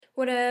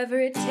whatever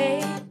it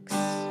takes.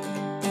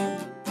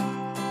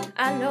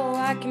 I know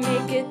I can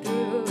make it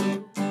through.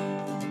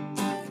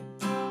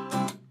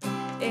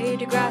 A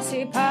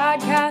Degrassi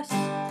podcast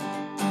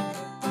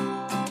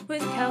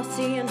with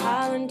Kelsey and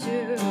Holland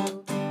too.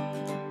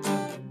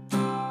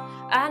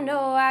 I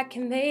know I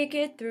can make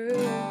it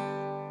through.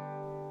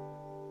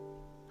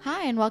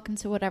 Hi, and welcome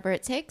to Whatever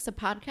It Takes, a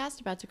podcast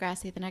about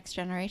Degrassi, the Next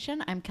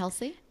Generation. I'm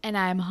Kelsey. And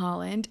I'm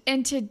Holland.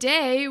 And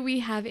today we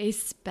have a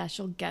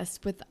special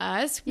guest with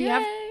us. We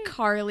have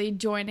Carly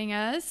joining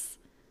us.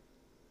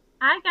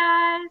 Hi,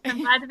 guys.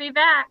 I'm glad to be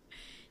back.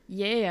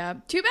 Yeah.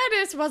 Too bad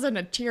this wasn't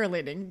a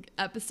cheerleading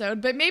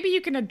episode, but maybe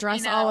you can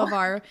address all of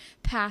our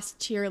past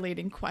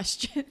cheerleading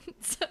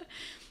questions.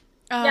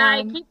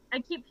 I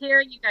keep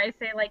hearing you guys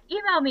say, like,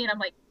 email me, and I'm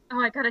like, oh,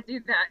 I gotta do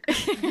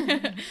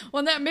that.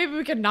 Well, maybe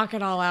we can knock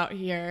it all out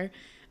here.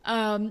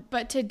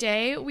 But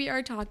today we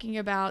are talking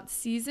about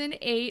Season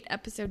 8,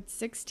 Episode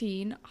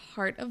 16,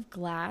 Heart of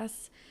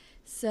Glass.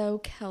 So,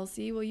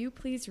 Kelsey, will you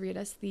please read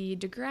us the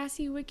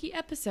Degrassi Wiki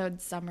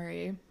episode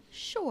summary?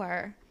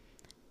 Sure.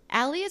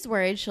 Allie is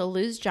worried she'll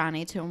lose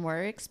Johnny to a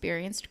more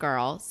experienced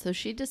girl, so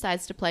she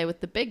decides to play with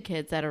the big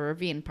kids at a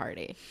ravine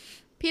party.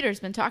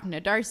 Peter's been talking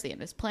to Darcy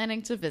and is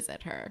planning to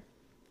visit her.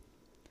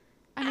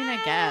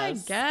 I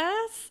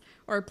guess.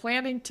 Or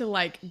planning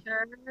to,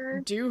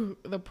 do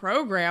the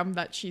program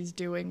that she's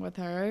doing with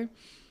her.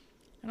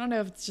 I don't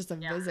know if it's just a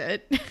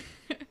visit.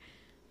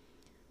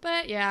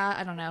 But, yeah,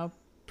 I don't know.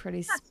 Not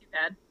too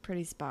bad.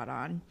 Pretty spot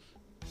on.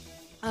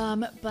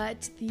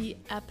 But the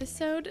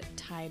episode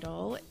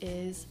title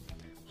is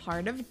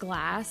Heart of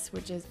Glass,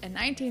 which is a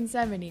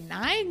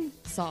 1979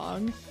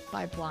 song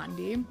by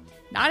Blondie.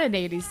 Not an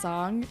 80s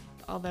song,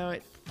 although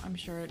I'm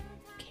sure it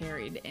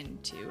carried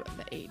into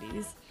the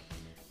 80s.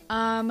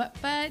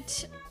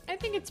 But I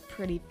think it's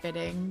pretty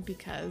fitting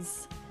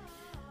because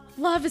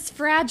love is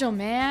fragile,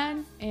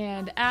 man.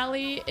 And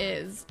Allie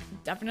is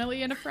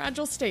definitely in a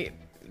fragile state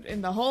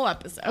in the whole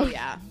episode. Oh,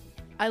 yeah.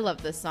 I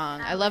love this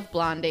song. I love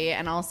Blondie,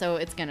 and also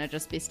it's going to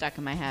just be stuck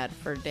in my head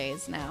for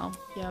days now.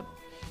 Yep.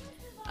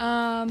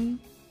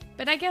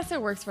 But I guess it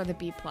works for the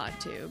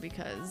B-plot, too,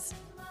 because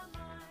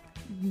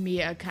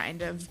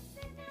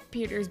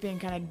Peter's being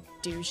kind of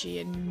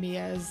douchey, and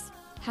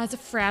has a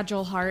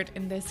fragile heart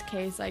in this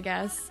case, I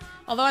guess.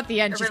 Although at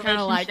the end, she's kind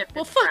of like,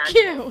 well, fuck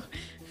you.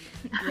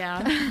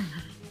 Yeah.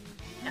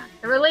 Yeah.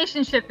 The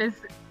relationship is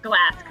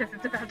glass because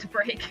it's about to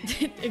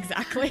break.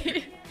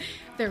 Exactly.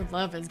 Their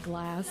love is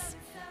glass.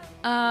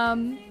 All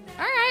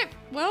right.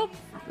 Well,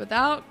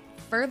 without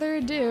further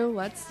ado,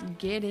 let's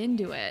get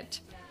into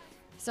it.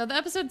 So the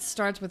episode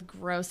starts with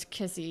gross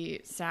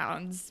kissy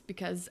sounds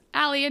because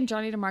Allie and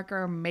Johnny DeMarco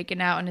are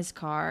making out in his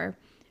car.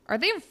 Are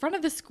they in front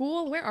of the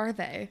school? Where are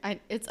they?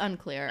 It's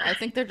unclear. I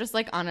think they're just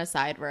on a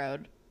side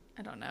road.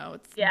 I don't know.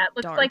 It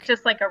looks dark. like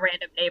just a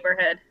random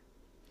neighborhood.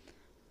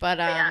 But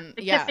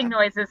the kissing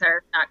noises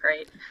are not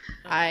great.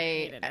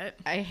 I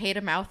hate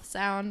a mouth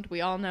sound.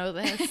 We all know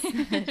this.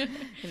 It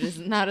is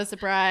not a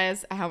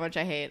surprise how much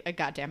I hate a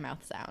goddamn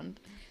mouth sound.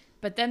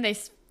 But then they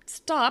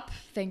stop,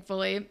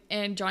 thankfully,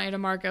 and Johnny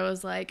DeMarco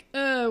is like,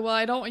 "Oh, well,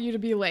 I don't want you to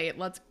be late.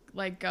 Let's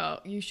go.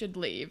 You should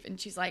leave." And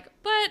she's like,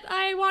 "But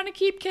I want to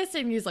keep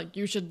kissing." He's like,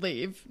 "You should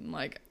leave." I'm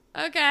like,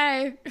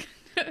 "Okay."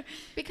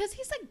 Because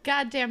he's a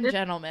goddamn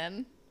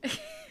gentleman.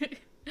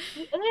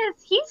 He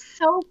is. He's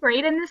so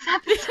great in this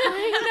episode.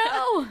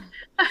 I know.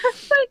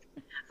 It's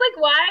like,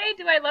 why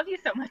do I love you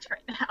so much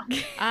right now?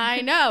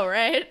 I know,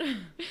 right?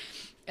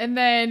 And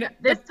then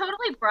this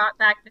totally brought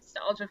back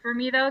nostalgia for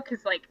me, though,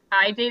 because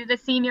I dated a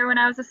senior when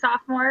I was a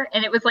sophomore,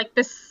 and it was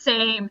the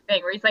same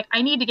thing where he's like,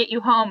 "I need to get you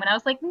home," and I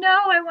was like, "No,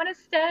 I want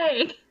to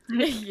stay."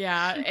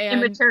 Yeah,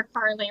 and immature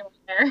Carly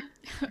right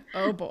there.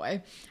 Oh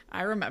boy,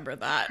 I remember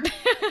that.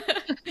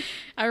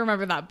 I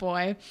remember that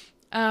boy.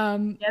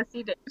 Yes,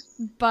 you did.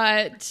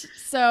 But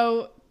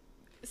so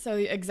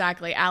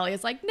exactly, Allie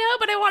is like, "No,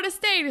 but I want to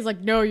stay." And he's like,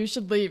 "No, you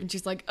should leave." And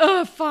she's like,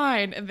 "Oh,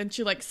 fine." And then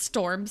she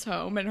storms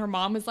home, and her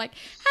mom is like,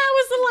 "How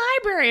was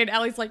the library?" And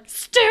Allie's like,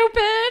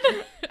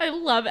 "Stupid." I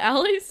love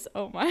Allie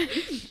so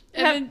much.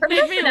 And then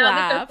made me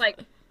laugh.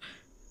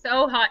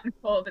 So hot and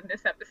cold in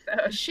this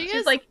episode.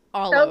 She's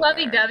all so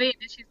lovey-dovey, and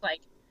then she's like,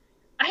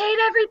 "I hate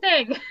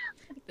everything."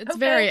 It's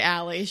very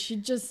Allie. She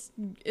just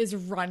is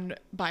run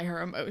by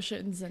her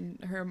emotions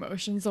and her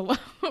emotions alone.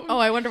 Oh,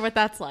 I wonder what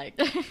that's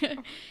like.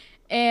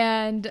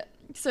 And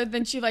so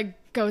then she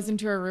goes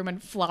into her room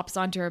and flops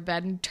onto her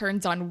bed and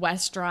turns on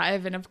West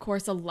Drive. And of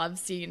course a love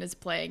scene is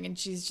playing, and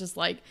she's just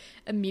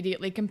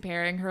immediately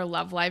comparing her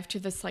love life to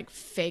this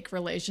fake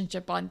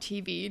relationship on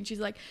TV. And she's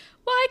like,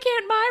 "Why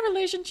can't my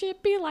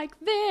relationship be like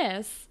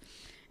this?"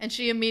 And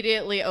she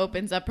immediately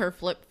opens up her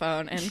flip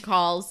phone and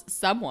calls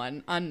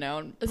someone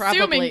unknown.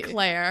 Assuming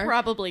Claire.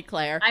 Probably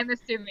Claire. I'm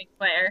assuming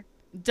Claire.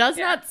 Does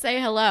not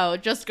say hello,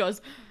 just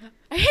goes,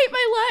 "I hate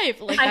my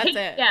life." That's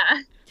it.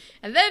 Yeah.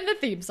 And then the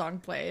theme song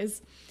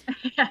plays.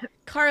 Yes.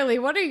 Carly,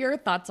 what are your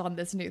thoughts on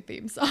this new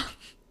theme song?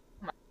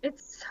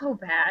 It's so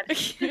bad.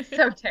 It's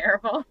so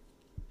terrible.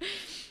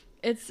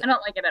 I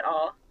don't like it at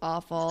all.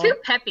 Awful. It's too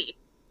peppy.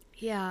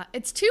 Yeah,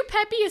 it's too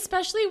peppy,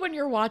 especially when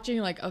you're watching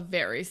like a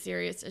very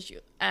serious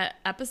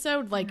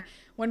episode. Like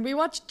when we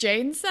watched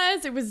Jane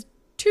Says, it was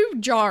too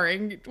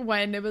jarring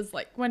when it was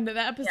like when the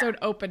episode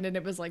opened and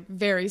it was like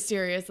very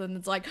serious and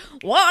it's like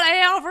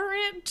whatever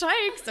it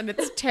takes and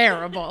it's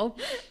terrible.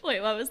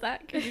 Wait, what was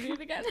that? Can you do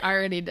it again? I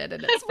already did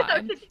it. It's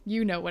fine.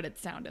 You know what it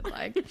sounded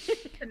like.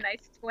 It's a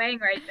nice twang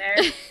right there.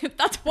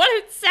 That's what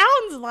it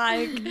sounds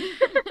like.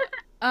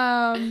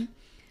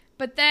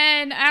 But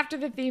then after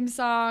the theme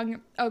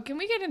song, can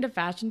we get into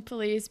Fashion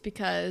Police?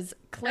 Because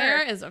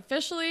Claire is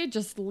officially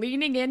just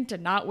leaning into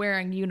not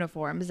wearing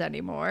uniforms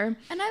anymore.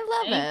 And I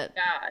love it.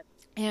 God.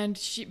 And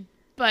she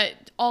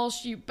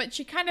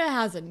kind of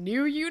has a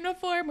new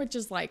uniform, which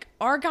is like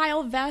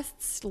Argyle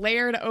vests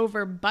layered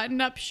over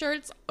button-up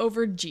shirts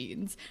over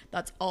jeans.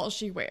 That's all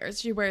she wears.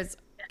 She wears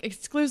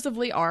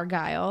exclusively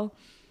Argyle.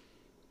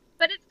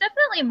 But it's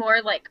definitely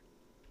more like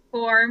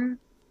form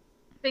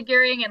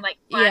figuring and like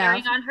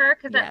flattering on her,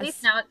 because at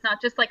least now it's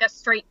not just like a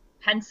straight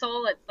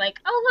pencil. It's like,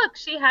 oh look,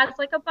 she has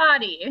like a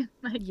body.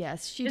 Like,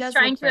 yes, she just does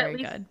trying look to at very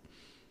least... good.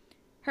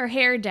 Her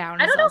hair down.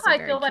 I don't know is how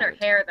also I feel about very her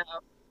hair though.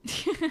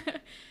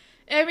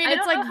 I mean, I it's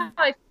don't like know how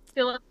I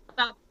feel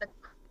about the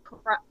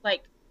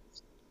like.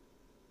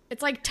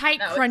 It's like tight,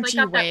 No, crunchy it's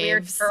like got that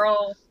weird waves.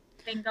 curl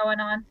thing going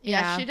on.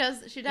 Yeah, she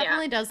does. She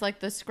definitely does like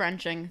the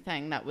scrunching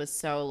thing that was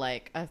so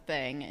like a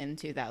thing in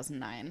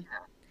 2009.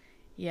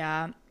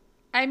 Yeah.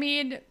 I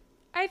mean,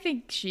 I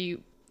think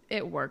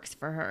it works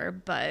for her,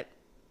 but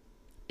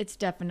it's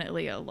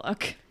definitely a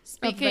look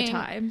of the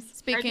times.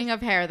 Speaking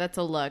of hair, that's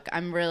a look.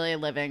 I'm really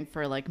living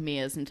for like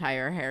Mia's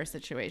entire hair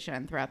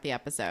situation throughout the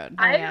episode.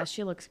 Yeah,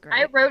 she looks great.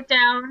 I wrote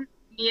down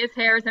Mia's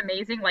hair is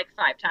amazing like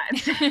 5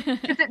 times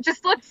because it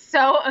just looked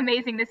so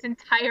amazing this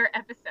entire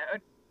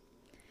episode.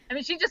 I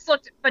mean, she just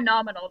looked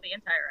phenomenal the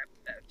entire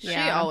episode. She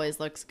always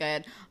looks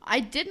good.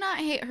 I did not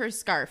hate her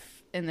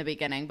scarf in the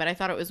beginning, but I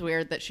thought it was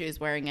weird that she was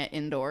wearing it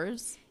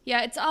indoors.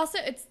 Yeah, it's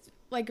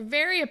like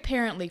very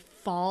apparently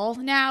fall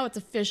now. It's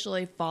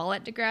officially fall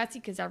at Degrassi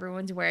because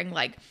everyone's wearing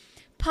like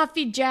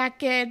puffy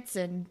jackets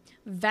and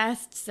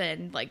vests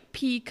and like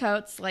pea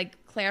coats.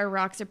 Like Claire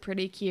rocks a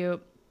pretty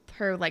cute,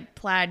 her like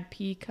plaid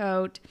pea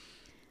coat.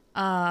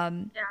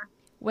 When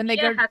they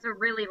Mia has a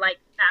really like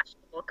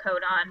fashionable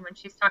coat on when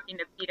she's talking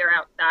to Peter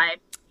outside.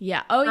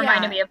 Yeah.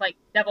 Reminded me of like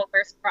Devil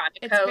Wears Prada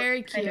coat. It's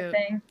very cute. Kind of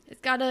thing.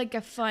 It's got like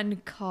a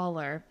fun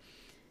collar.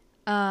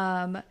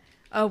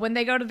 When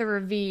they go to the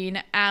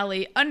ravine,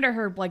 Allie, under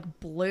her like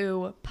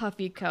blue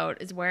puffy coat,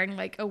 is wearing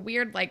like a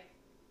weird like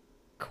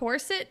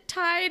corset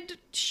tied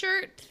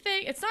shirt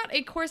thing. It's not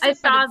a corset,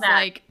 but it's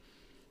like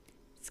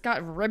it's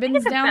got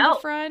ribbons down the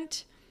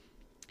front.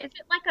 Is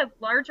it like a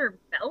larger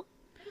belt?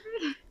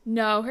 Maybe?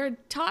 No, her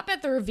top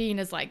at the ravine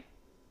is like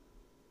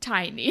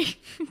tiny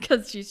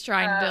because she's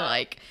trying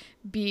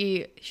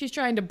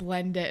to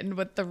blend in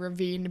with the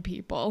ravine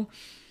people.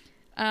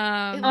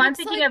 I'm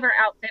thinking of her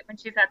outfit when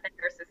she's at the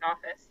nurse's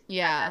office.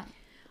 Yeah.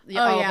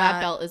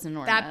 That belt is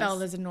enormous. That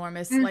belt is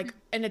enormous. Mm-hmm. Like,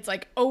 and it's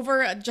like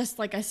over just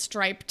like a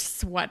striped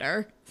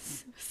sweater.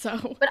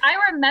 So. But I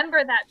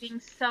remember that being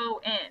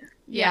so in.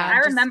 Yeah. I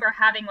remember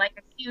having like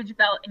a huge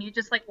belt and you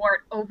just like wore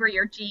it over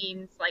your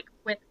jeans, like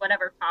with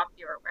whatever top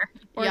you were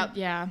wearing.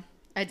 Yeah.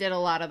 I did a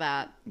lot of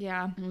that.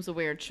 Yeah. It was a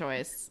weird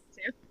choice.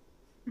 Too.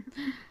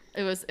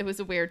 It was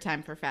a weird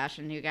time for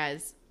fashion, you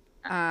guys.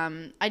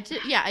 I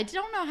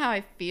don't know how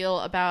I feel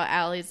about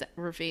Allie's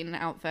ravine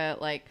outfit.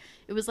 Like,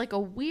 it was like a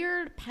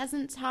weird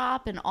peasant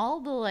top and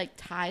all the like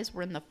ties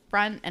were in the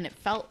front and it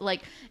felt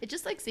like it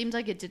just like seemed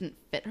like it didn't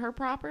fit her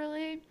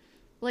properly.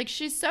 Like,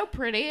 she's so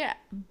pretty,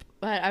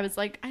 but I was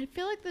like, I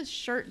feel like this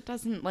shirt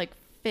doesn't like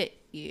fit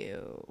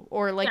you,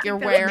 or like you're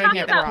wearing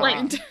it wrong.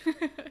 Like,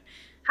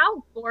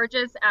 how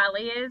gorgeous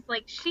Allie is.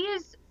 Like, she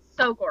is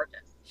so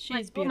gorgeous.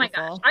 She's beautiful. Oh my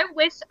gosh. I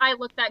wish I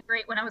looked that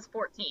great when I was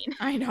 14.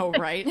 I know,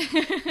 right?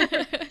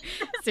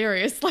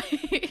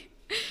 Seriously.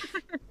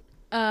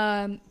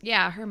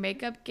 Her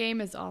makeup game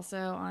is also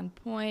on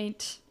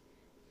point.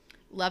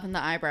 Loving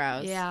the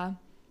eyebrows. Yeah.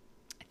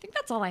 I think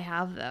that's all I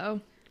have, though,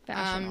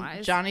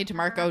 fashion-wise. Johnny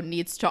DeMarco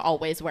needs to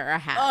always wear a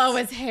hat. Oh,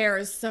 his hair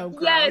is so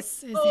gross.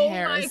 Yes. His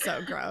hair is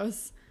so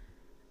gross.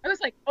 I was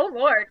like, oh,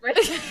 Lord. Where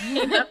did he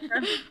came up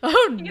from?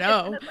 Oh,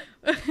 no.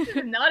 This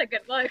is not a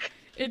good look.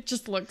 It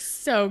just looks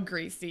so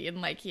greasy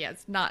and like he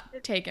has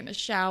not taken a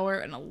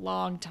shower in a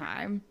long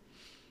time.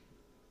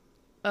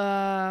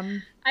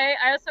 I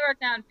also wrote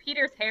down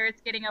Peter's hair is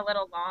getting a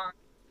little long.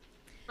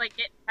 Like,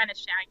 getting kind of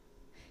shaggy.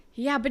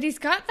 Yeah, but he's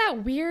got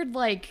that weird,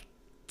 like,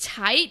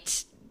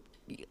 tight,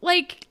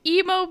 like,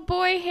 emo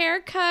boy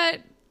haircut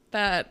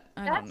that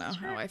I don't know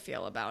how I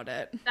feel about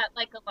it. That,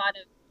 like, a lot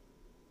of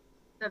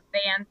the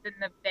bands in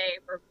the day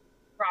were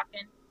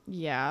rocking.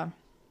 Yeah.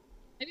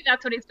 Maybe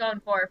that's what he's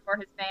going for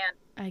his band.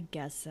 I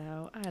guess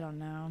so. I don't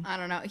know.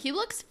 He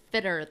looks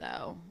fitter,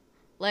 though.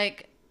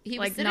 Like, he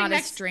was sitting not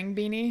next... a string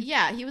beanie?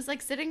 Yeah, he was,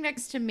 like, sitting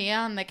next to Mia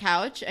on the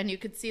couch, and you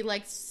could see,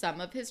 like, some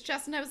of his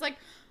chest, and I was like,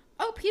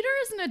 oh, Peter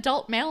is an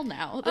adult male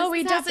now.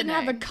 He doesn't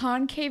have a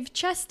concave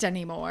chest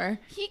anymore.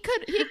 He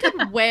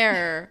could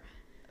wear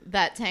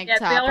that tank Yes,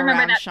 top we all remember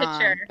around that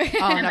Sean.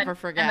 picture. I'll never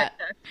forget.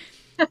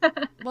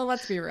 Well,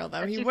 let's be real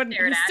though. That He she wouldn't.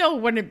 stared He at. still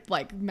wouldn't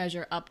like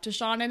measure up to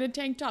Sean in a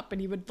tank top, but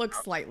he would look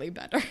slightly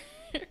better.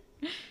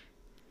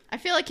 I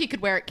feel like he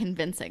could wear it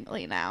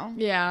convincingly now.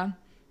 Yeah.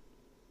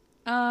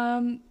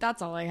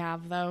 That's all I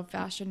have though,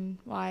 fashion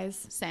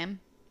wise. Same.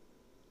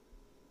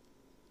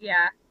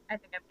 Yeah, I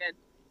think I'm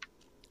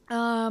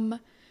good.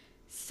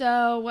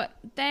 So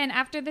then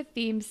after the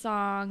theme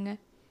song,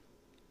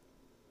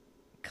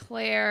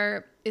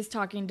 Claire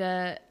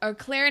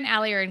and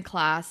Allie are in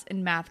class,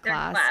 in math They're in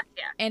class. class,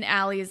 yeah. And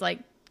Allie's like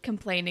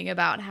complaining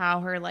about how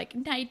her like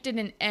night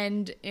didn't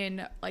end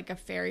in like a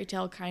fairy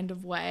tale kind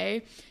of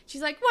way.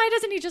 She's like, why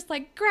doesn't he just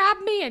like grab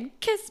me and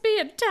kiss me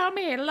and tell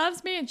me he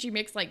loves me? And she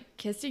makes like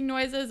kissing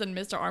noises, and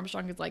Mr.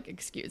 Armstrong is like,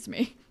 excuse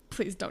me,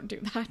 please don't do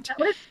that. That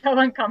was so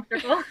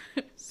uncomfortable.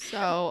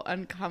 So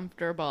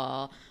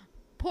uncomfortable.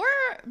 Poor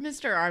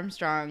Mr.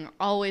 Armstrong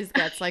always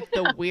gets like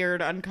the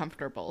weird,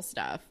 uncomfortable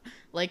stuff.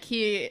 Like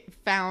he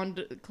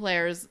found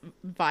Claire's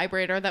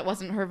vibrator that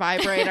wasn't her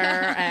vibrator,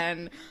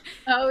 and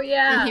Oh,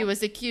 yeah. he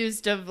was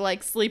accused of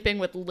like sleeping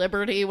with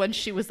Liberty when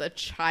she was a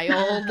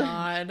child.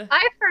 God.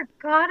 I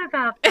forgot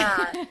about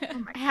that. Oh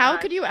my How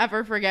God. could you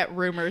ever forget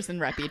Rumors and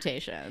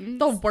Reputations?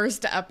 The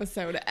worst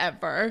episode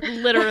ever.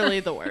 Literally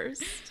the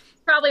worst.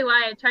 Probably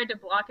why I tried to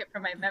block it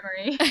from my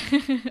memory.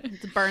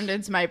 It's burned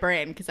into my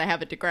brain because I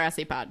have a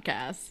Degrassi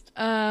podcast.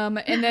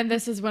 And then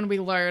this is when we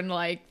learn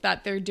like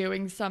that they're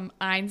doing some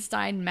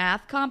Einstein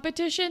math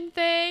competition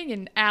thing,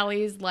 and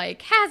Allie's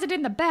like has it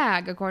in the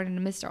bag according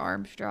to Mr.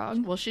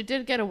 Armstrong. Well, she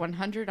did get a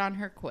 100 on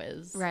her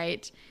quiz.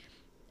 Right.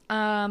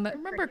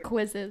 Remember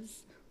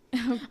quizzes?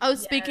 Oh,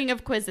 speaking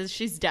of quizzes,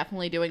 she's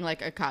definitely doing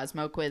like a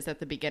Cosmo quiz at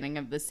the beginning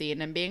of the scene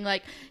and being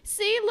like,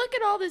 see, look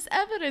at all this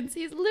evidence.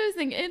 He's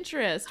losing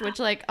interest. Which,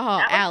 like,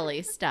 oh,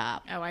 Allie,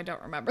 stop. Oh, I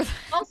don't remember that.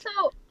 Also,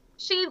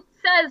 she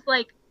says,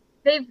 like,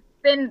 they've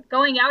been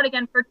going out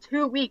again for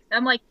 2 weeks.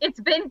 I'm like, it's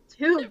been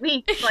 2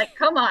 weeks. Like,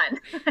 come on.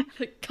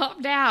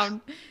 Calm down.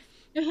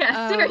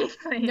 Yeah,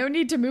 seriously. No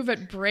need to move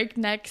at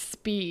breakneck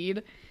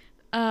speed.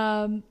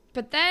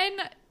 But then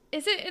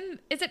is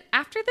it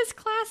after this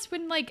class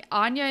when like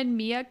Anya and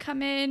Mia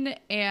come in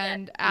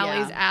and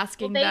Allie's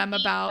asking Well, they them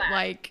leave about class.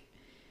 like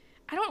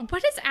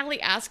what does Allie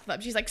ask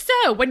them? She's like,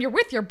 so when you're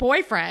with your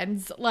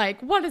boyfriends,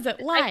 like what is it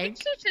like? I think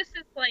she just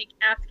is like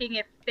asking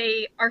if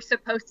they are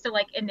supposed to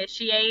like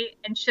initiate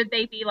and should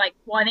they be like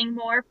wanting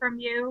more from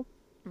you?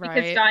 Because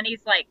Right.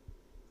 Johnny's like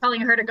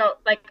telling her to go,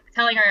 like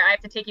telling her I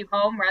have to take you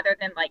home rather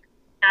than like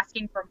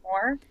asking for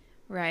more.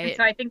 Right. And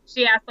so I think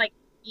she asked like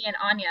Mia and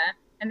Anya,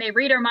 and they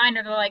read her mind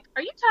and they're like,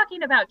 "Are you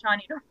talking about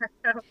Johnny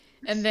Dorito?"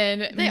 And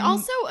then They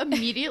also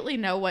immediately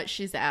know what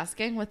she's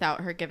asking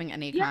without her giving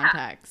any Yeah.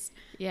 context.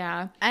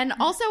 yeah. And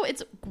also,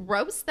 it's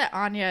gross that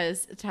Anya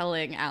is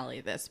telling Allie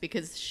this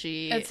because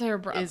she It's her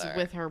is brother.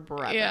 with her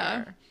brother.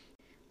 Yeah.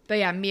 But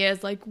yeah,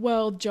 Mia's like,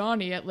 well,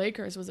 Johnny at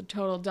Lakers was a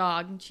total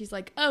dog. And she's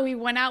like, oh, he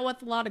went out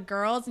with a lot of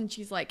girls. And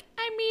she's like,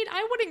 I mean,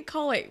 I wouldn't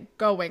call it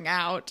going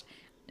out.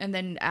 And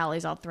then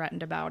Allie's all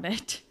threatened about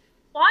it.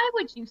 Why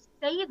would you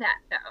say that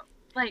though?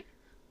 Like,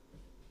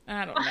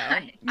 I don't know.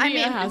 Why? I Mia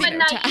mean, has I'm a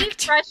no naive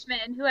tact.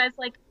 freshman who has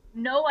like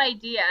no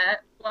idea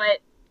what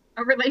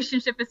a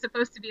relationship is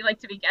supposed to be like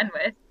to begin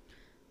with.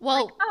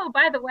 Well, Oh,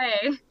 by the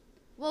way,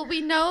 well,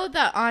 we know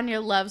that Anya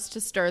loves to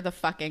stir the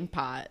fucking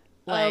pot.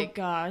 Oh Like,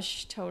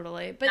 gosh,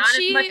 totally. But not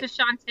she, as much as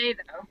Shantae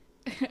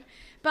though.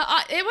 but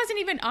it wasn't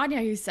even Anya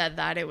who said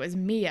that. It was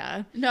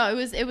Mia. no,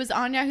 it was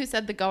Anya who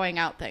said the going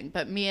out thing,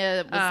 but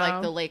Mia was like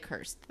Oh. the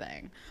Lakehurst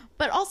thing.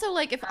 But also,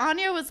 like, if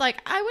Anya was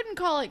like, I wouldn't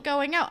call it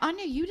going out.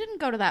 Anya, you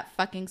didn't go to that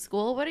fucking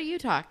school. What are you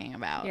talking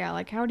about? Yeah,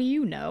 like how do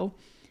you know?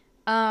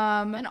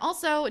 And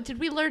also, did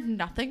we learn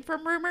nothing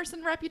from Rumors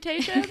and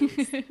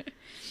Reputations?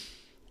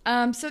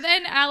 So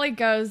then Allie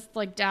goes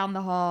like down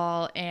the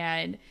hall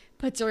and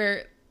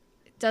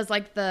does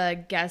like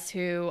the Guess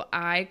Who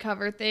eye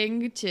cover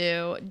thing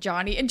to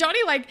Johnny, and Johnny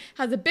like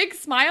has a big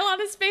smile on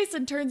his face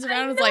and turns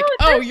around and is like,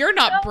 "Oh, they're you're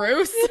not so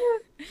Bruce,"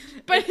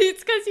 but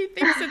it's because he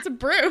thinks it's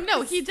Bruce.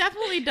 No, he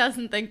definitely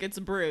doesn't think it's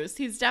Bruce.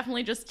 He's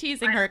definitely just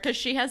teasing her because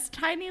she has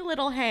tiny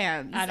little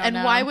hands. I don't and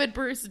know. why would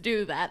Bruce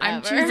do that I'm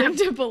ever? choosing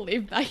to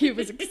believe that he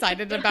was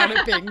excited about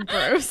it being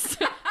Bruce.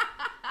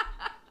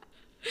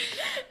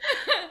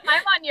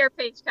 I'm on your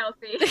page,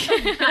 Kelsey.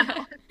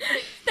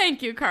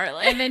 Thank you,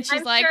 Carly. And then she's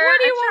I'm like, sure, "What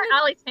do you I'm want?" sure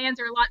Allie's hands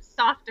are a lot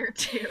softer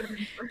too.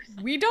 Than Bruce.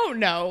 We don't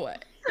know.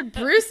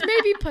 Bruce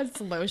maybe puts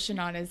lotion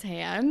on his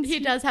hands. He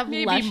does have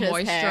maybe luscious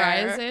moisturizes.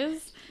 hair.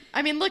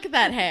 I mean, look at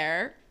that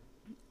hair.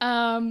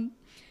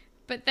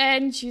 But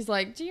then she's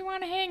like, "Do you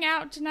want to hang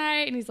out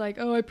tonight?" And he's like,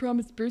 "Oh, I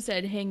promised Bruce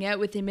I'd hang out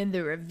with him in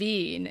the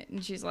ravine."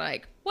 And she's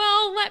like,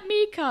 "Well, let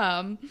me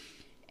come."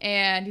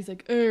 And he's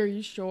like, "Oh, are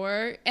you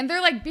sure?" And they're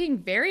like being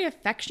very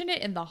affectionate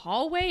in the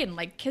hallway and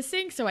like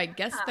kissing. So I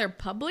guess they're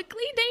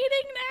publicly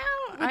dating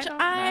now, Which don't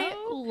I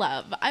know.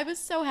 love. I was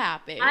so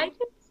happy. I did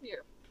too.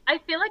 I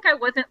feel like I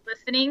wasn't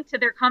listening to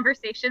their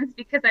conversations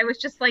because I was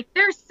just like,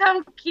 they're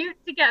so cute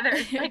together.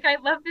 Like, I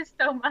love this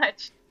so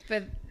much.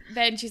 But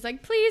then she's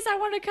like, please, I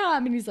want to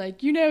come. And he's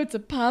like, you know, it's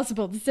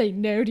impossible to say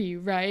no to you,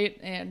 right?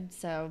 And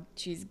so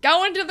she's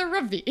going to the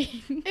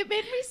ravine. It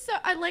made me so,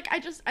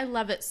 I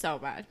love it so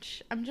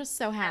much. I'm just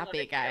so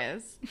happy,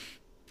 guys.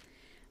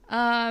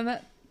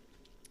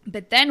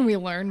 But then we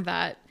learned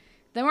that,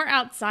 then we're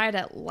outside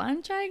at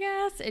lunch, I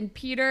guess, and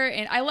Peter,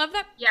 and I love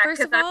that,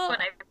 first of all,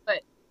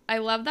 I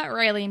love that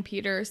Riley and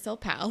Peter are still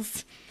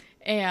pals.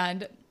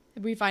 And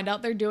we find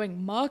out they're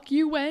doing Mock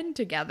UN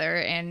together,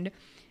 and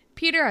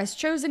Peter has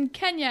chosen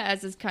Kenya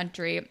as his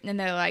country, and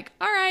they're like,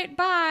 all right,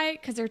 bye,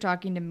 because they're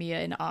talking to Mia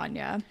and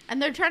Anya.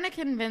 And they're trying to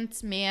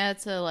convince Mia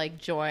to, like,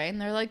 join.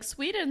 They're like,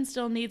 Sweden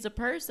still needs a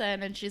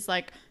person. And she's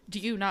like, do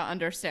you not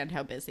understand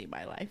how busy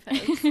my life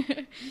is?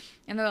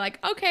 And they're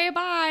like, okay,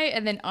 bye.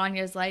 And then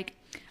Anya's like,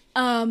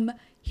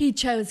 he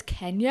chose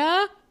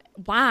Kenya?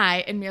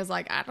 Why? And Mia's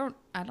like, I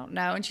don't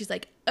know. And she's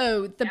like,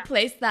 oh, the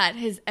place that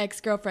his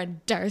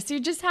ex-girlfriend Darcy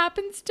just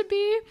happens to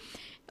be?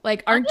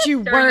 Like, aren't you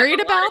worried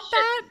about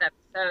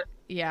that?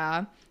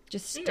 Yeah,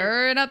 just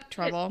stirring up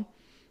trouble.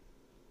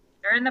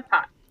 Stirring the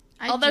pot.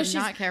 I do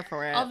not care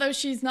for it. Although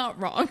she's not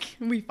wrong,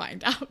 we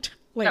find out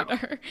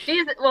later.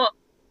 No.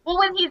 Well,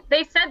 when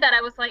they said that,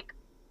 I was like,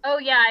 oh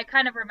yeah, I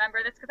kind of remember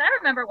this, because I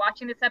remember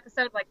watching this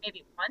episode like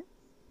maybe once.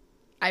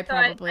 I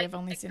probably have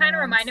only seen it once. It kind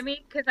of reminded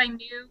me, because I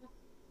knew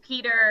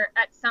Peter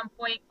at some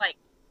point like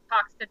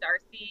talks to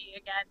Darcy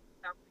again.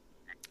 So.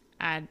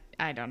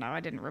 I don't know. I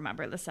didn't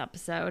remember this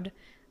episode.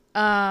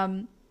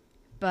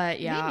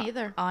 But yeah, me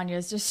neither.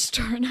 Anya's just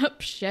stirring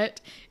up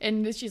shit,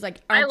 and she's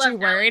like, aren't you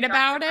worried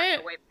about it?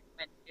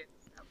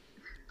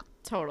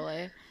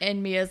 Totally.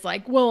 And Mia's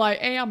like, well, I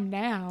am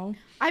now.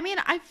 I mean,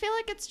 I feel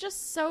like it's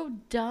just so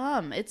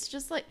dumb. It's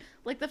just like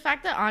the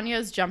fact that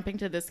Anya's jumping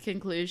to this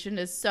conclusion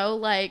is so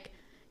like,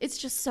 it's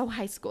just so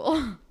high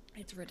school.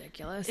 It's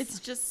ridiculous. It's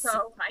just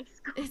so high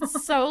school.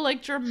 It's so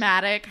like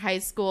dramatic high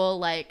school.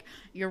 Like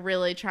you're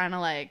really trying to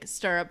like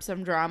stir up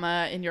some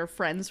drama in your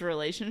friend's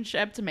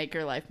relationship to make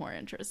your life more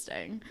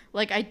interesting.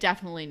 Like I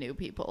definitely knew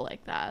people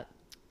like that.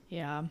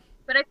 Yeah.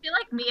 But I feel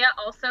like Mia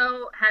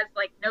also has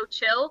like no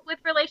chill with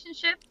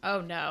relationships.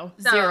 Oh no,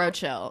 so zero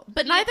chill.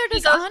 But neither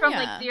does Anya. He goes from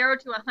like 0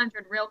 to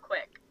 100 real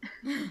quick.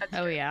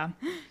 Oh yeah.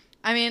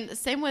 I mean,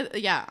 same with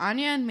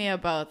Anya and Mia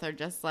both are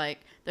just like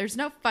there's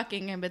no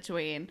fucking in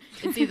between.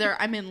 It's either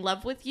I'm in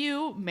love with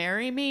you,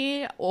 marry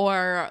me,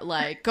 or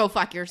like go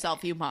fuck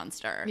yourself, you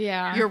monster.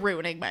 Yeah, you're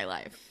ruining my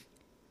life.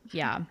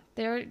 Yeah,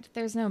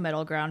 there's no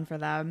middle ground for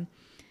them.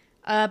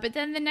 But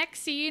then the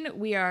next scene,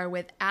 we are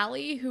with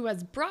Allie, who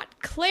has brought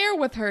Claire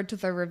with her to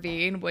the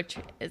ravine, which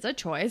is a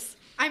choice.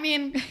 I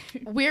mean,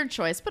 weird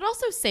choice, but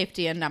also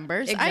safety in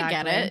numbers. Exactly. I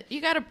get it.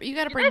 You gotta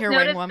bring your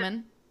wing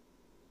woman.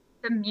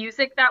 The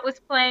music that was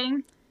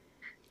playing.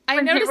 I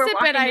noticed it,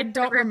 but I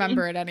don't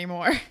remember it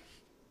anymore.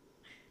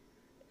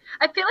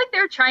 I feel like they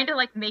were trying to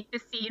like make the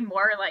scene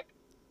more like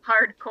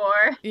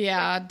hardcore.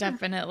 Yeah,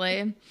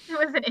 definitely. It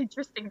was an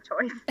interesting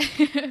choice.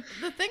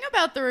 The thing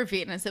about the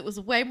ravine is it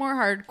was way more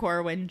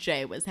hardcore when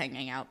Jay was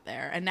hanging out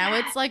there, and now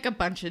it's like a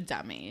bunch of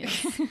dummies.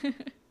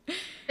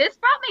 This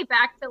brought me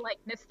back to like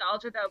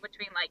nostalgia though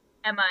between like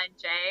Emma and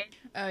Jay.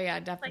 Oh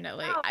yeah,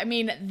 definitely. Like, oh. I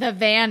mean, the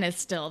van is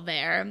still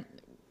there,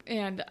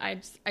 and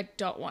I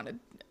don't want to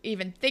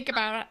even think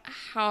about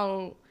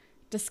how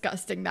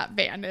disgusting that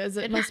van is.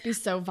 It must be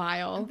so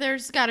vile.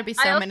 There's got to be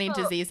so many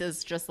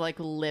diseases just like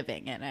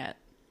living in it.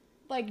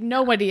 Like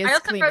nobody is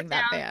cleaning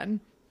that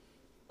van.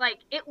 Like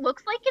it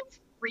looks like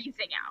it's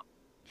freezing out.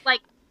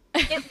 Like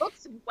it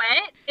looks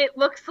wet. It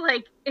looks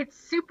like it's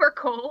super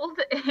cold.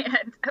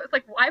 And I was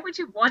like, why would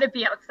you want to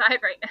be outside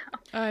right now?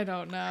 I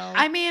don't know.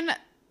 I mean,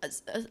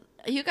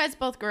 you guys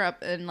both grew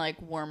up in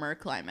like warmer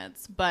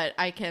climates, but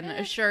I can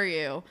assure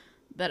you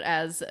that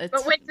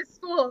but went to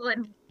school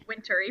in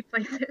wintry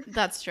places.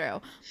 That's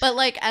true. But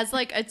like as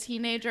like a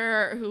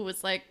teenager who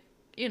was like,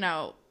 you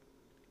know,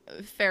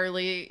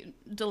 fairly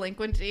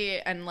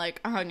delinquenty and like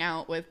hung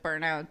out with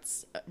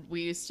burnouts,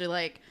 we used to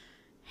like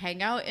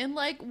hang out in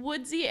like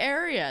woodsy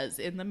areas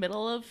in the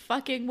middle of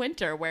fucking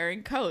winter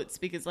wearing coats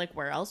because like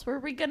where else were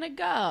we gonna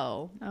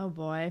go? Oh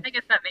boy. I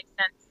guess that makes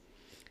sense.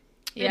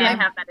 Yeah. We didn't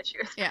have that issue.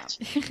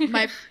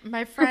 Yeah.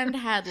 My friend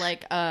had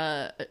like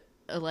a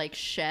like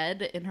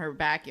shed in her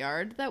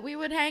backyard that we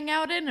would hang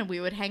out in, and we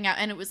would hang out,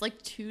 and it was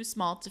like too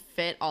small to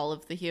fit all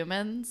of the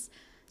humans,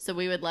 so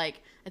we would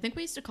like, I think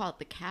we used to call it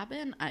the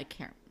cabin. I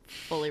can't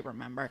fully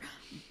remember,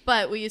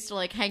 but we used to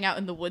like hang out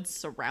in the woods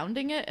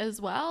surrounding it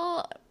as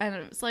well, and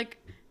it was like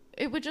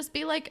it would just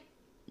be like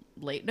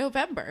late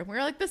November, and we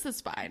were like, this is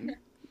fine,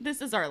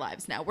 this is our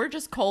lives now, we're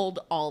just cold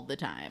all the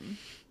time.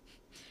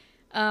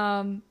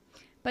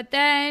 But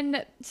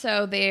then,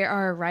 so they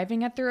are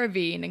arriving at the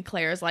ravine, and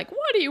Claire's like,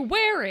 what are you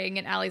wearing?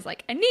 And Allie's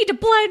like, I need to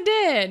blend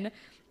in.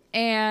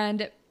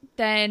 And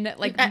then,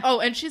 like...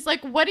 and she's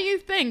like, what do you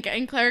think?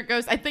 And Claire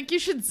goes, I think you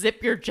should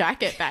zip your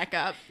jacket back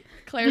up.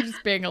 Claire's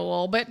just being a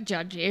little bit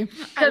judgy.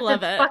 I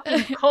love it.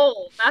 It's fucking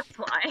cold, that's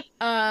why.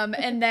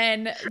 And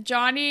then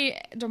Johnny,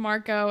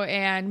 DeMarco,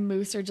 and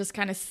Moose are just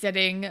kind of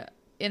sitting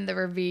in the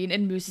ravine,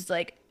 and Moose is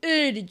like,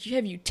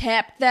 have you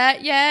tapped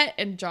that yet?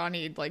 And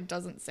Johnny like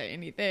doesn't say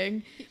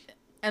anything.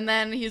 And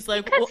then he's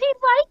like, because he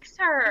likes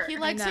her. He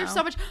likes her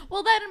so much.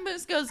 Well, then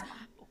Moose goes,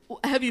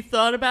 have you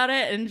thought about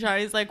it? And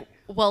Johnny's like,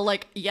 well,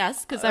 like,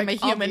 yes, because I'm a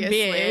human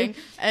being.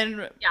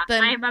 And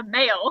then I'm a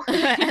male.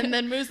 And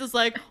then Moose is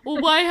like,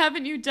 well, why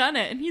haven't you done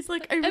it? And he's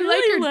like, I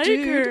really like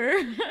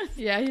her.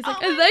 Yeah, he's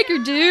like, I like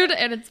her, dude.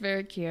 And it's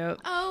very cute.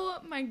 Oh,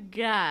 my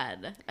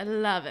God. I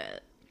love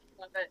it.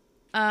 Love it.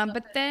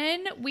 But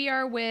then we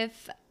are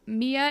with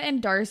Mia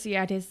and Darcy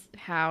at his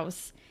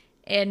house.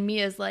 And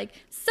Mia's like,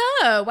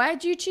 so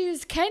why'd you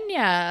choose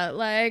Kenya,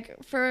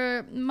 like,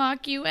 for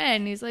Mock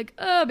UN? He's like,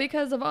 oh,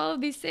 because of all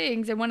of these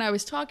things. And when I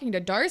was talking to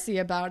Darcy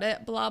about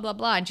it, blah, blah,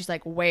 blah. And she's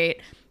like,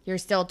 wait, you're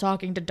still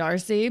talking to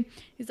Darcy?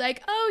 He's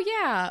like, oh,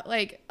 yeah.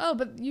 Like, oh,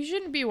 but you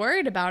shouldn't be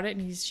worried about it.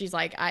 And she's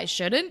like, I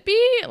shouldn't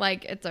be?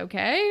 Like, it's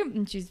okay?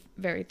 And she's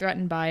very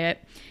threatened by it.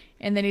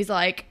 And then he's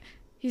like,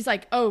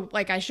 oh,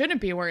 like, I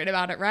shouldn't be worried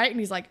about it, right? And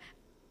he's like,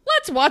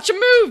 let's watch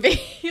a movie.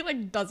 He,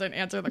 like, doesn't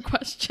answer the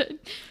question.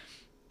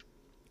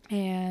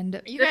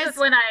 And this is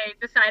when I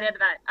decided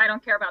that I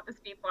don't care about this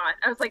B plot.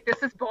 I was like,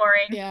 this is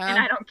boring, and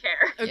I don't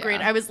care. Agreed.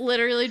 Yeah. I was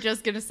literally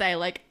just going to say,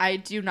 like, I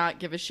do not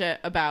give a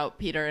shit about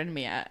Peter and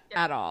Mia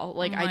at all.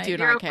 Like, I do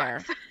not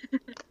care.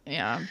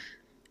 Yeah.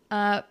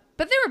 But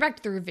then we're back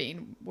to the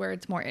ravine, where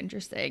it's more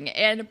interesting.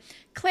 And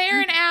Claire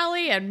and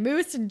Allie and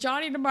Moose and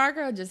Johnny DeMarco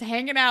are just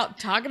hanging out,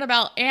 talking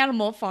about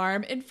Animal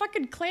Farm. And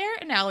fucking Claire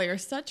and Allie are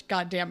such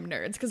goddamn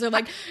nerds. Because they're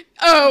like,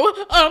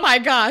 oh my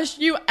gosh,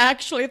 you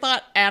actually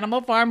thought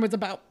Animal Farm was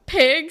about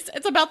pigs?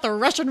 It's about the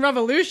Russian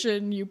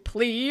Revolution, you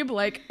plebe.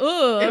 Like,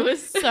 ugh. It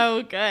was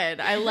so good.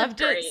 I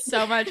loved it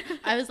so much.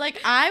 I was like,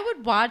 I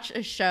would watch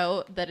a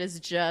show that is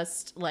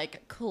just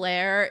like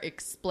Claire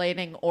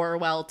explaining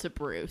Orwell to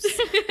Bruce.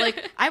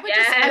 Like, I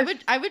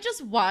would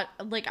just watch,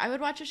 like, I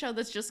would watch a show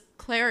that's just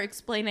Claire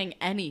explaining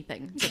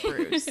anything to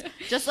Bruce.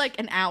 Just like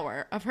an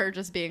hour of her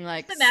just being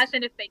like, just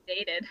imagine if they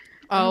dated.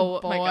 Oh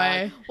my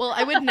God. Well,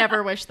 I would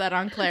never wish that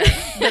on Claire,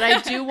 but I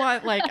do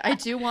want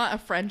a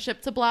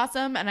friendship to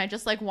blossom, and I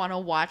just like want to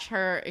watch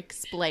her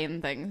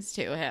explain things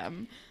to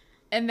him.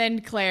 And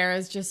then Claire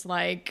is just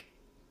like,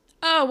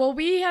 oh, well,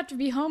 we have to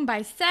be home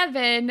by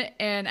 7.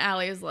 And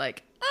Allie is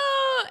like,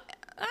 oh,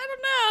 I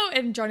don't know.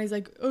 And Johnny's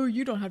like, oh,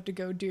 you don't have to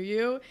go, do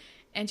you?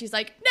 And she's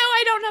like, no,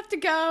 I don't have to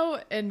go.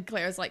 And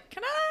Claire's like,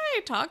 can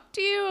I talk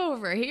to you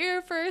over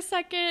here for a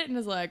second? And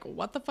is like,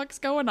 what the fuck's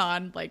going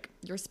on? Like,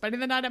 you're spending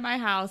the night at my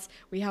house.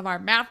 We have our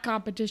math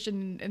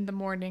competition in the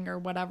morning or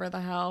whatever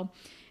the hell.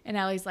 And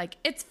Allie's like,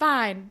 it's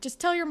fine. Just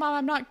tell your mom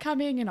I'm not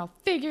coming and I'll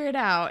figure it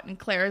out. And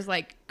Claire's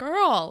like,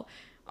 girl,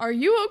 are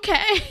you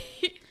okay?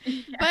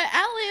 Yeah. But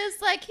Allie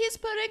is like, he's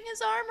putting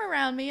his arm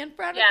around me in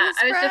front of his friends.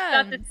 Yeah, I was just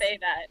about to say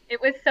that.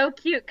 It was so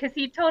cute because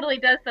he totally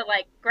does the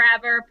like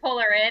grab her, pull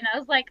her in. I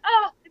was like,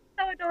 oh, it's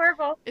so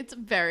adorable. It's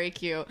very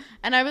cute.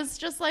 And I was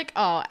just like,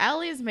 oh,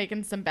 Allie is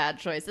making some bad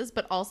choices,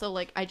 but also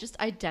like I just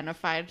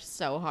identified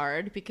so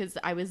hard because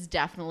I was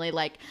definitely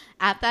like,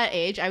 at that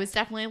age, I was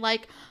definitely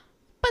like,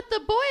 but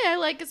the boy I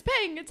like is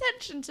paying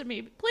attention to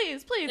me.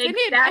 Please.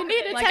 Exactly. I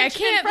need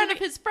attention like, in front of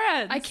his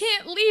friends. I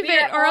can't leave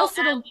it or else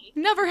it'll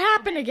never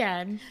happen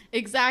again.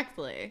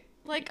 Exactly.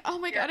 Like, oh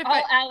my God.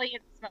 All Allie in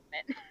this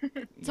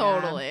moment.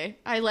 Totally.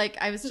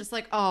 I was just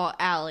like, oh,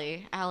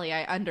 Allie,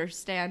 I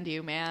understand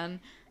you, man.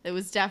 It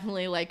was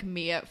definitely like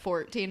me at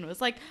 14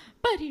 was like,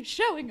 but he's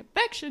showing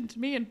affection to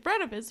me in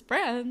front of his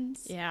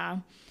friends.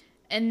 Yeah.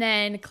 And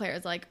then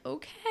Claire's like,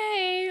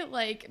 okay,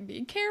 like,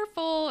 be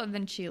careful. And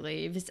then she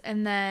leaves.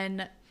 And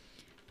then...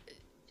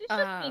 she's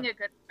just being a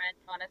good friend,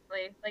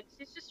 honestly. Like,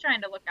 she's just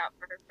trying to look out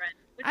for her friend.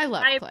 I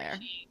love Claire.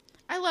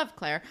 I love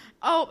Claire.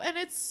 Oh, and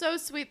it's so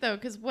sweet, though,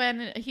 because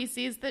when he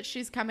sees that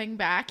she's coming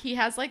back, he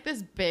has, like,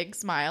 this big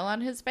smile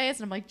on his face.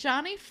 And I'm like,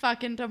 Johnny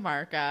fucking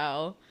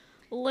DeMarco.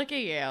 Look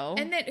at you.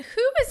 And then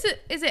who is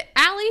it? Is it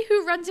Allie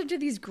who runs into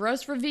these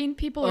gross ravine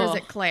people, or is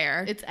it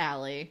Claire? It's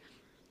Allie.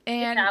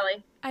 And it's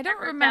Allie. I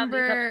don't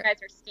remember. Guys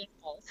are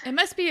steamballs. It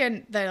must be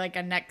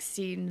a next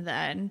scene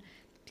then,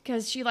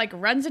 because she like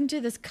runs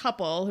into this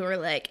couple who are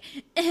like,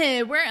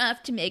 "We're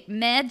off to make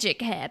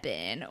magic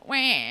happen."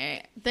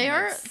 They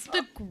are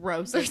the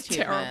grossest.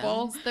 They're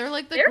terrible. They're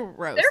like the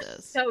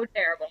grossest. They're so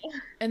terrible.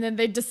 And then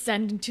they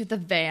descend into the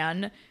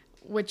van,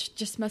 which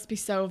just must be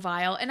so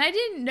vile. And I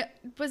didn't know,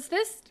 was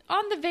this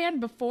on the van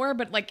before,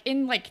 but like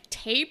in like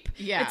tape?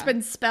 Yeah. It's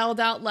been spelled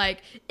out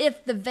like,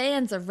 if the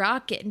van's a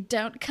rockin',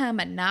 don't come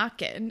a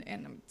knockin'.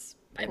 And it's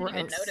I didn't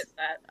even notice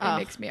that. It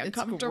makes me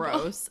uncomfortable.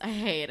 It's gross. I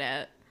hate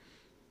it.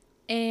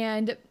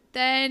 And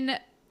then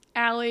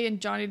Allie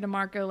and Johnny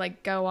DeMarco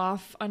like go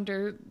off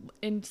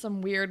in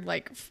some weird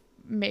like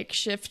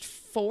makeshift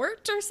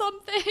fort or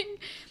something.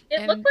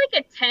 It looked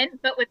like a tent,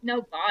 but with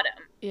no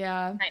bottom.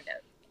 Yeah. Kind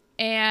of.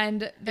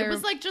 And it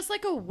was like just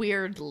like a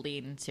weird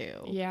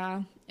lean-to.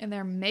 Yeah. And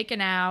they're making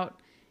out,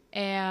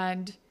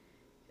 and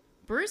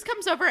Bruce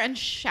comes over and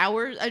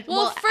showers.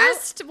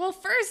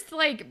 First,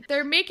 like,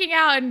 they're making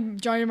out,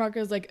 and Johnny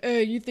DeMarco's like, "Oh,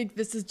 you think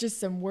this is just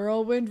some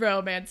whirlwind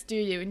romance, do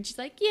you?" And she's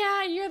like,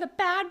 "Yeah, you're the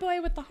bad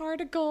boy with the heart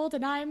of gold,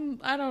 and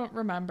I don't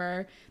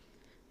remember."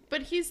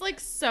 But he's like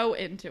so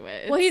into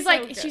it. Well, he's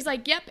like, she's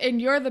like, "Yep,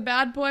 and you're the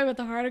bad boy with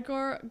the heart of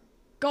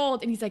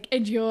gold," and he's like,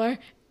 "And you're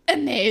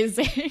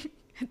amazing."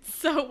 It's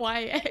so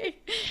YA.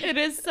 It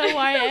is so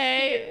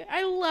YA.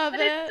 I love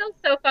it. It's still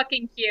so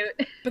fucking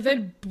cute. But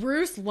then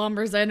Bruce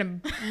lumbers in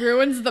and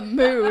ruins the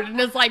mood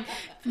and is like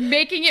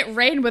making it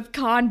rain with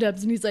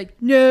condoms. And he's like,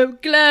 "No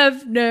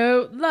glove,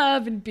 no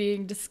love," and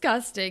being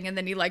disgusting. And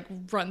then he like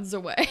runs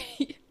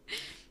away.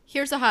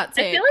 Here's a hot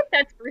take. I feel like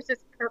that's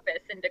Bruce's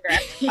purpose in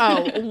Degrassi.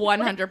 Oh,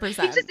 100%.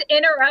 He just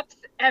interrupts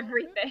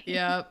everything.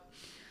 Yep.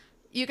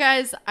 You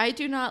guys, I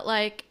do not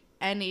like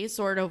any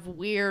sort of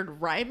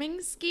weird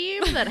rhyming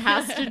scheme that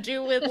has to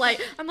do with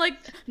like, I'm like,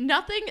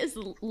 nothing is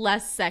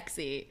less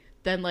sexy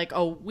than like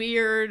a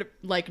weird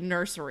like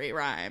nursery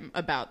rhyme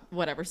about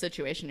whatever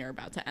situation you're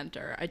about to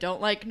enter. I don't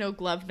like no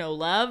glove, no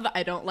love.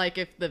 I don't like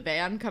if the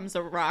van comes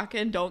a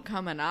rockin', don't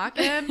come a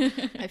knockin'.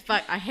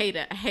 I hate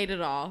it. I hate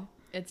it all.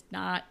 It's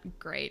not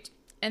great.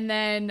 And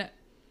then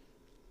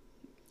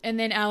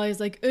Allie's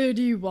like, "Oh,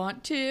 do you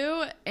want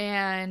to?"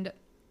 And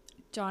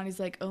Johnny's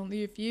like,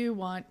 "Only if you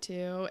want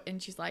to."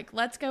 And she's like,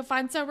 "Let's go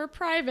find somewhere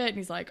private." And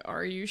he's like,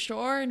 "Are you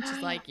sure?" And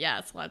she's like,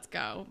 "Yes, let's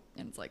go."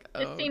 And it's like, oh,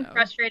 this scene no.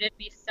 frustrated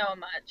me so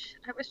much.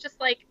 I was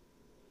just like,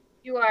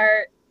 you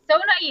are so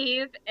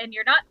naive and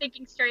you're not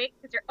thinking straight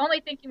because you're only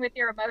thinking with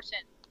your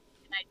emotions.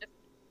 And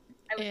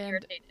I was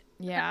irritated.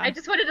 Yeah. I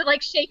just wanted to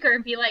like shake her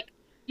and be like,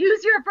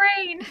 use your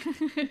brain.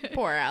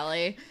 Poor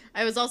Allie.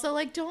 I was also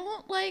like,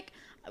 don't like,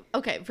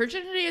 okay,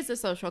 virginity is a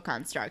social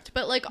construct,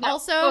 but like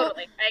also,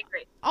 totally, I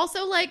agree.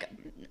 Also like,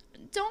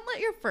 don't let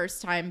your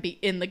first time be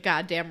in the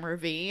goddamn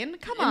ravine.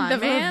 Come on, the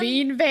man.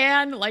 ravine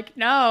van, like,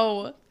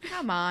 no.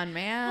 Come on,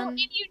 man. Well, and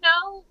you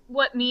know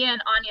what Mia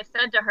and Anya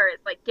said to her is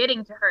like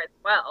getting to her as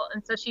well,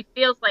 and so she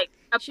feels like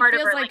part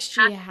of her like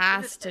she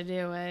has to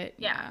do it.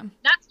 Yeah,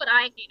 that's what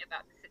I hate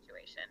about the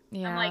situation.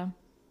 Yeah, I'm like,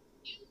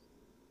 you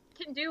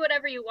can do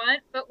whatever you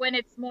want, but when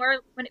it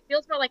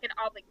feels more like an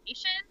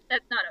obligation,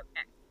 that's not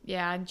okay.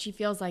 Yeah, and she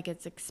feels like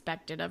it's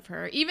expected of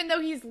her, even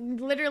though he's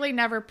literally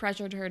never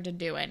pressured her to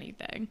do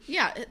anything.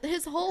 Yeah,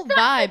 his whole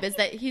vibe is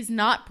that he's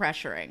not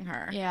pressuring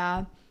her.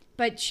 Yeah,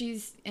 but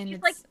she's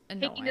like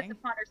annoying. taking this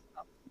upon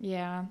herself.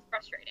 Yeah, it's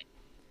frustrating.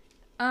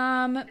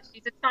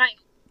 She's a child.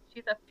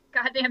 She's a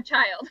goddamn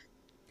child.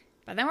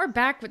 But then we're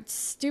back with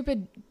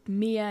stupid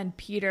Mia and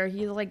Peter.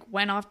 He like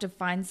went off to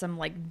find some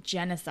like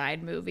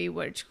genocide movie,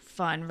 which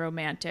fun,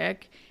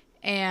 romantic,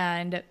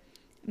 and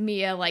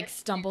Mia like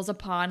stumbles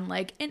upon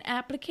like an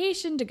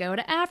application to go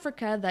to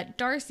Africa that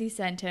Darcy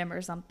sent him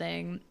or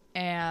something,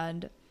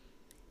 and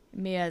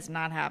Mia is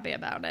not happy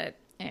about it,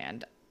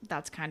 and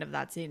that's kind of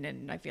that scene,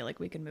 and I feel like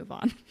we can move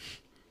on.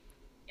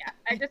 Yeah,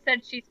 I just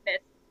said she's pissed.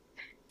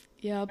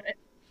 Yep.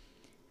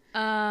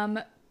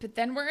 But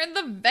then we're in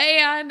the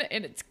van,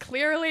 and it's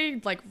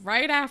clearly like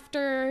right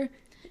after,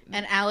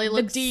 and Allie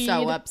looks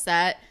so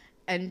upset.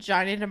 And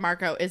Johnny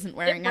DeMarco isn't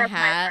wearing a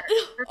hat.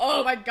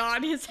 Oh my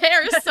god, his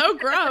hair is so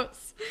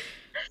gross.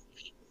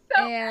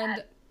 So and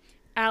bad.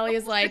 Allie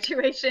is like,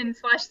 situation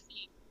 /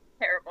 scene.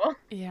 Terrible.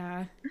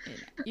 Yeah.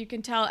 You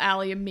can tell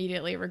Allie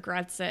immediately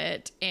regrets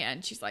it.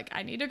 And she's like,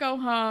 "I need to go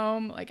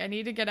home. Like, I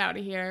need to get out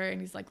of here." And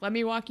he's like, "Let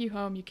me walk you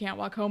home. You can't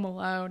walk home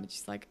alone." And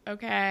she's like,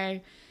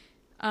 "Okay."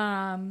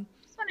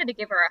 Just wanted to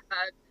give her a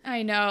hug.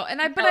 I know.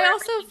 But I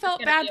also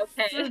felt bad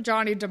for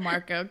Johnny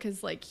DeMarco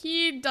because like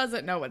he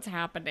doesn't know what's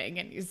happening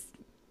and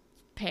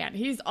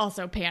he's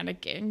also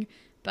panicking.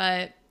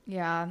 But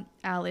yeah,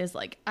 Allie is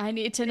like, "I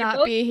need to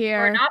not be here."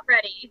 We're not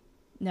ready.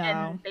 No.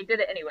 And they did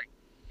it anyway.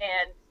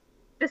 And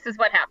this is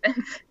what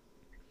happens.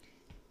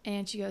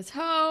 And she goes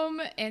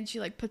home and she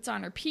like puts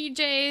on her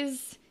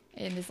PJs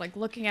and is like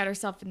looking at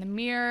herself in the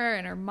mirror,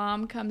 and her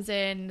mom comes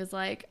in and is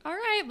like, "All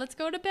right, let's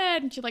go to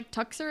bed." And she like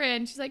tucks her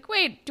in. She's like,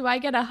 "Wait, do I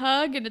get a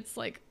hug?" And it's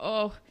like,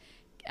 oh,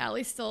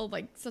 Allie's still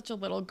like such a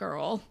little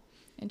girl,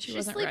 and she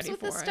wasn't ready for it. She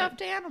sleeps with a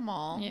stuffed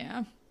animal.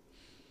 Yeah.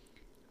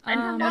 And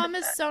her mom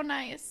is so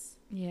nice.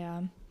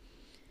 Yeah.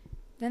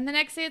 Then the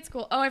next day at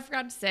school, I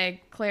forgot to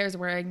say, Claire's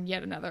wearing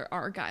yet another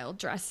Argyle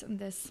dress in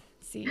this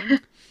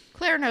scene.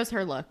 Claire knows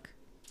her look.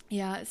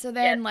 Yeah, so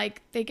then,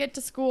 like, they get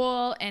to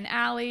school, and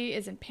Allie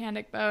is in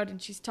panic mode,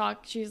 and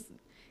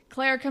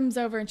Claire comes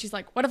over, and she's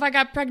like, "What if I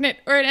got pregnant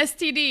or an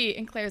STD?"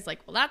 And Claire's like,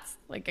 "Well, that's,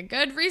 like, a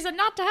good reason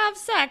not to have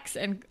sex."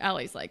 And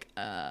Allie's like,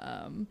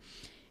 And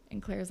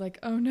Claire's like,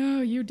 "Oh, no,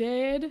 you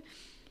did?"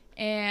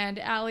 And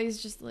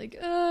Allie's just like,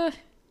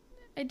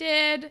 I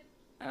did.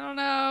 I don't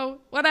know.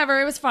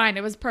 Whatever, it was fine.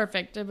 It was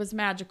perfect. It was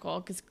magical,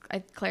 because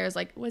Claire's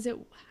like, "Was it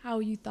how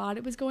you thought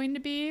it was going to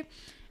be?"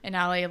 And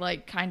Allie,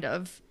 like, kind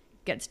of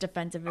gets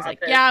defensive. Is like,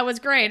 "Yeah, it was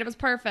great. It was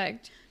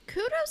perfect."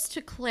 Kudos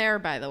to Claire,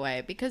 by the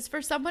way, because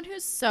for someone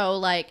who's so,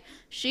 like,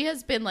 she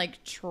has been,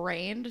 like,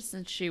 trained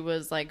since she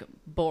was, like,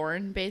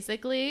 born,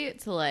 basically,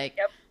 to, like,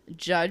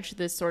 judge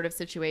this sort of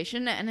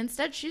situation, and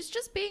instead she's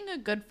just being a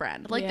good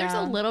friend. Like, there's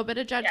a little bit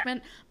of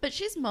judgment, but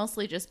she's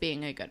mostly just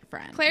being a good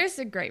friend. Claire's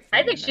a great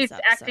friend. I think she's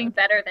acting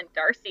better than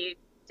Darcy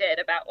did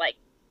about, like,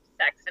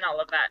 sex and all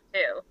of that,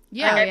 too.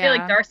 Yeah. Like, I feel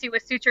like Darcy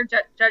was super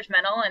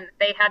judgmental, and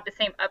they had the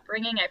same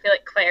upbringing. I feel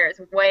like Claire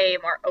is way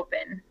more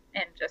open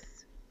and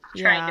just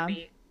trying to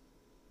be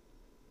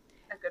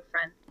a good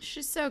friend.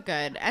 She's so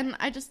good, and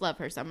I just love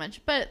her so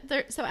much. But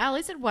so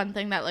Allie said one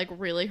thing that, like,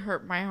 really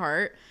hurt my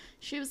heart.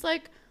 She was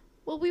like,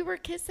 well, we were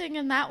kissing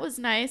and that was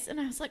nice. And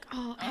I was like,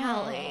 oh,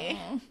 Allie.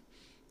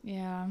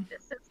 Yeah.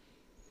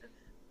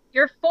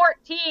 You're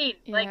 14.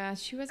 Yeah, like,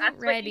 she wasn't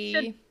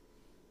ready.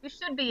 You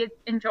should be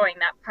enjoying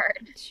that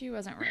part. She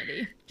wasn't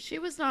ready. She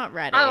was not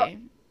ready. Oh,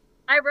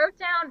 I wrote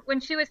down when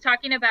she was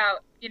talking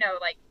about, you know,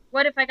 like,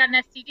 what if I got an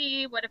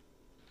STD? What if,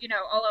 you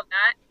know, all of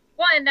that.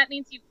 One, that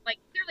means you, like,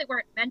 clearly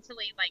weren't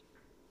mentally, like,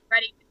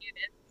 ready to do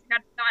this. You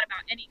hadn't thought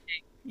about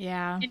anything.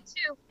 Yeah. And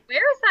two,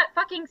 where is that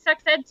fucking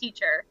sex ed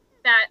teacher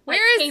that, like,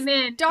 came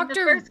in Dr.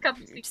 the first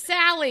couple seasons?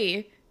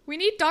 Sally? We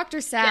need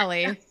Dr.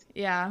 Sally. Yes.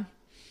 Yeah.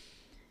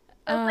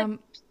 Like,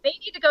 they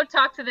need to go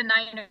talk to the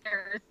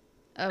Niners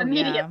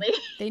immediately. Yeah.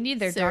 They need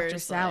their Dr.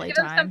 Sally Give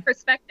them time. some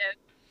perspective.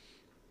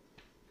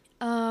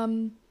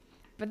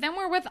 But then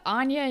we're with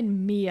Anya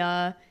and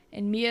Mia,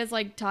 and Mia's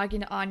like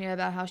talking to Anya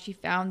about how she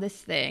found this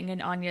thing,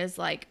 and Anya's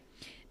like,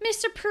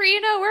 Mr.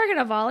 Perino, we're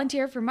gonna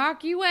volunteer for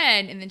Mark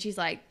UN. And then she's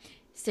like,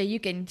 so you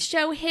can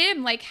show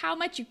him like how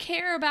much you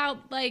care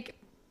about like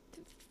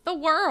the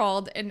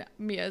world. And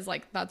Mia's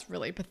like, that's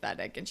really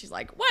pathetic. And she's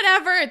like,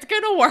 whatever, it's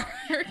gonna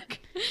work.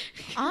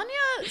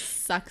 Anya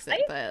sucks at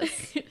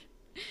this.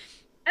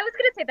 I was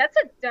gonna say that's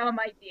a dumb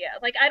idea.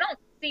 Like, I don't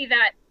see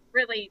that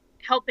really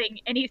helping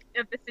any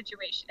of the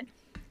situation.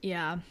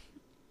 Yeah.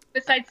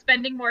 Besides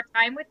spending more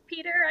time with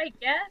Peter, I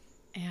guess.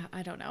 Yeah,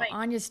 I don't know. Like,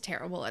 Anya's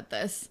terrible at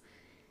this.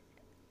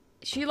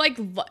 She like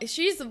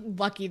she's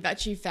lucky that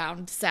she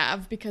found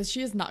Sav because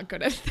she is not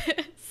good at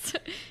this.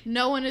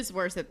 No one is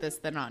worse at this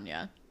than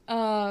Anya.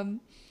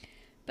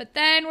 But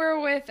then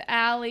we're with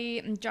Allie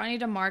and Johnny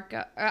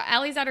DeMarco.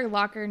 Allie's at her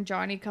locker and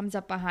Johnny comes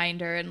up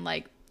behind her and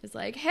like is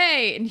like,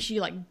 "Hey!" And she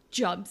like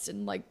jumps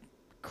and like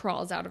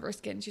crawls out of her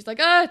skin. She's like,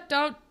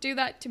 don't do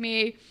that to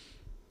me.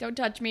 Don't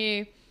touch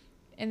me."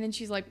 And then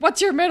she's like,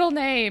 "What's your middle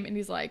name?" And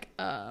he's like,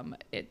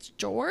 it's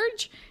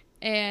George.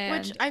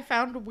 And which I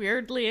found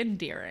weirdly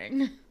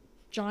endearing.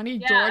 Johnny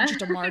George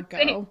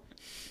DeMarco.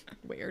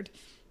 Weird.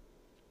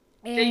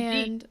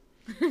 And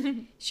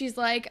she's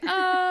like,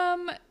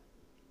 like,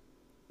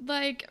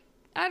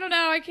 I don't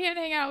know, I can't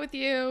hang out with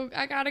you.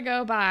 I gotta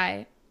go,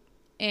 bye.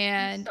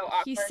 And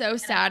he's so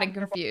sad and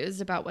confused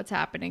about what's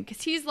happening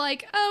because he's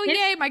like, oh,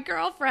 yay, my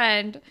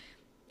girlfriend.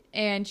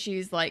 And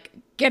she's like,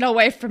 get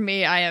away from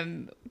me. I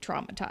am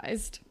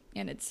traumatized.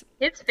 And it's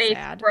his face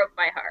sad. Broke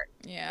my heart.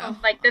 Yeah.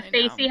 Like the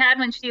face he had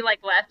when she like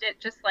left, it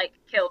just like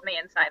killed me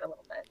inside a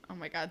little bit. Oh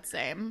my God,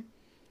 same.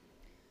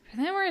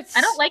 And then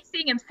I don't like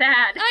seeing him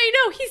sad. I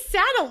know, he's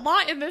sad a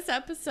lot in this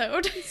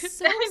episode. He's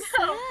so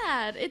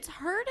sad. It's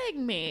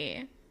hurting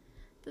me.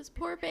 This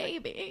poor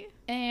baby.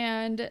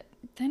 And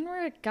then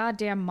we're at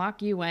goddamn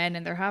Mock UN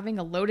and they're having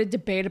a loaded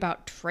debate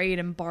about trade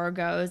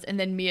embargoes. And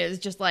then Mia's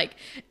just like,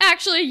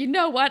 actually, you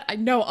know what? I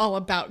know all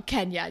about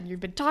Kenya and you've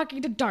been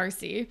talking to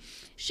Darcy.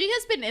 She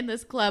has been in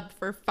this club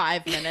for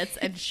 5 minutes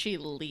and she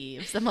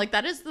leaves. I'm like,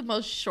 that is the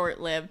most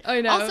short-lived.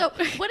 I know. Also,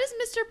 what is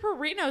Mr.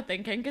 Perino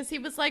thinking? Because he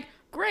was like,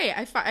 great,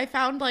 I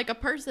found like a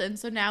person,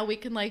 so now we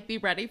can like be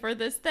ready for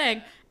this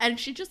thing. And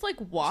she just like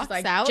walks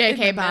like, out JK, in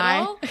the bye.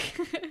 middle.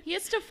 He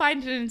has to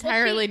find an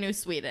entirely new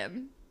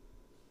Sweden.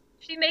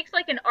 She makes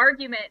like an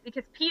argument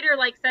because Peter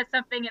like says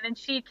something and then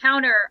she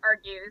counter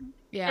argues.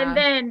 Yeah. And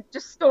then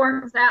just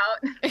storms out.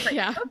 Like,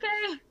 yeah.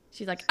 Okay.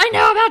 She's like, I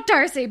know about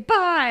Darcy,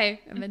 bye.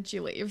 And then she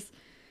leaves.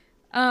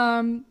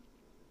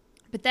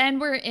 But then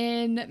we're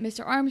in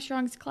Mr.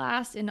 Armstrong's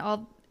class and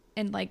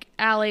like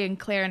Allie and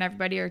Claire and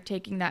everybody are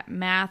taking that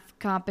math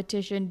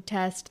competition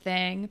test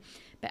thing,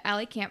 but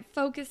Allie can't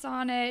focus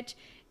on it,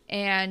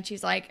 and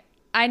she's like,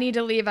 "I need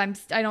to leave. I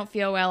don't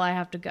feel well. I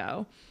have to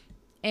go."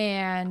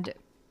 And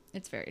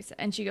it's very sad.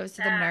 And she goes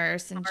to the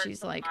nurse, and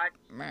she's like,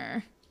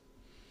 "Meh."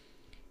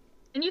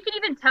 And you can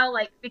even tell,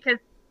 like, because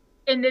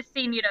in this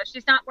scene, you know,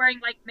 she's not wearing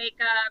like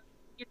makeup.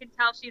 You can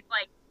tell she's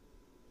like,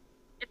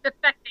 it's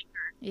affecting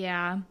her.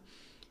 Yeah.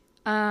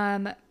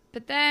 But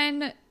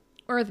then.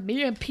 Or with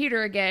me and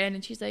Peter again,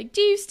 and she's like,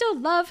 do you still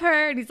love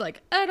her? And he's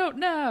like, I don't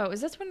know.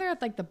 Is this when they're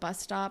at like the bus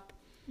stop?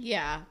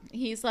 Yeah.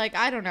 He's like,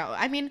 I don't know.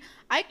 I mean,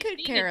 I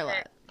could care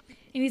less.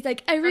 And he's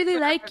like, I really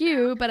like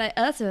you, but I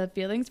also have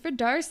feelings for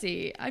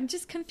Darcy. I'm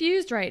just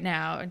confused right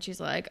now. And she's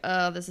like,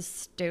 oh, this is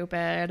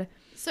stupid.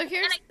 So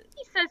here's... And I think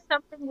he says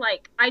something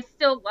like, I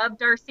still love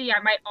Darcy. I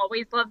might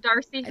always love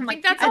Darcy. I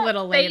think that's a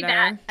little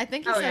later. I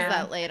think he says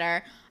that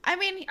later. I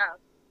mean...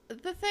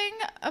 The thing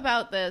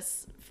about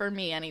this, for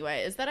me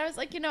anyway, is that I was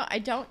like, you know, I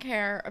don't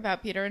care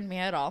about Peter and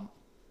Mia at all.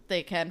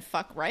 They can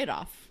fuck right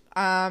off.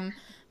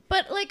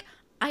 But, like,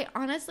 I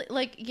honestly,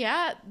 like,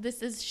 yeah,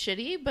 this is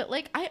shitty, but,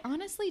 like, I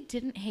honestly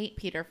didn't hate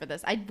Peter for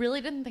this. I really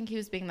didn't think he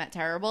was being that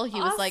terrible.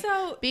 He was, like,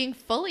 being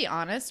fully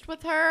honest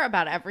with her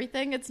about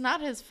everything. It's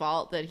not his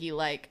fault that he,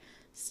 like,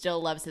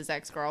 still loves his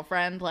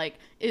ex-girlfriend. Like,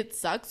 it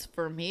sucks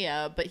for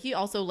Mia, but he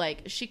also,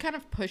 like, she kind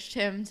of pushed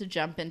him to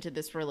jump into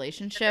this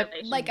relationship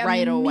like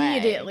right away.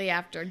 Immediately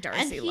after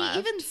Darcy left.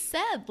 And he even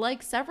said,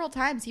 like, several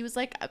times, he was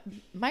like,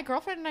 my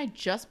girlfriend and I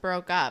just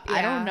broke up. Yeah.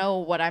 I don't know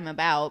what I'm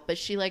about, but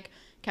she, like,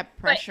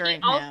 kept pressuring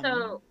him. But he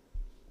also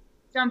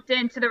jumped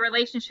into the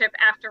relationship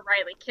after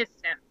Riley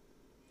kissed him.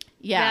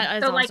 Yeah.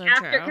 So, like,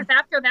 because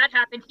after that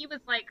happened, he was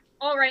like,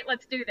 all right,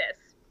 let's do this.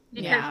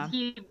 Because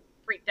he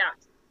freaked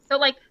out. So,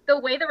 like, the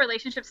way the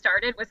relationship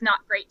started was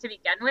not great to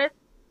begin with.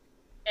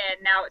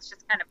 And now it's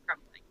just kind of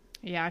crumbling.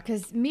 Yeah,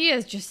 because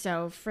Mia's just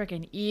so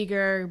freaking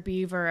eager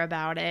beaver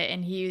about it.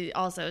 And he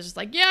also is just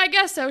like, yeah, I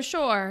guess so,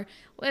 sure.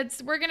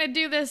 We're going to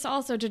do this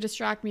also to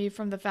distract me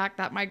from the fact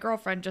that my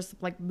girlfriend just,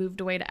 like,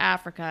 moved away to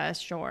Africa.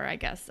 Sure, I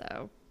guess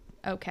so.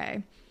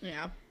 Okay.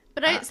 Yeah.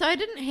 But I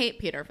didn't hate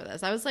Peter for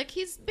this. I was like,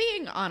 he's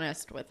being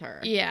honest with her.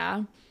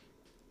 Yeah.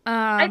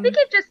 I think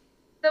it just,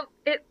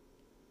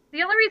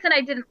 the only reason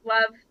I didn't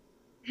love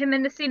him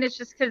in the scene is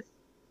just because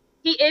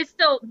he is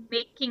still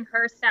making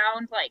her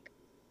sound like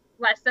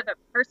less of a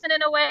person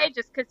in a way,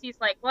 just because he's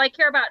like, well, I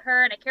care about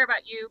her and I care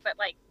about you, but,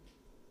 like,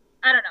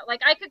 I don't know.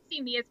 Like, I could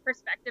see Mia's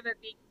perspective of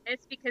being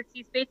this because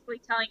he's basically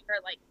telling her,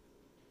 like,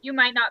 you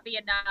might not be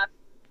enough.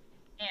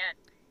 And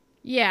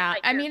yeah,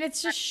 like, I mean,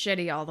 it's just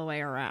shitty all the way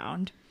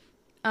around.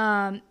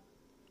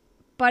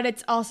 But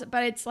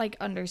it's like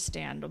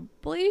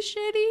understandably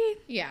shitty.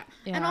 Yeah.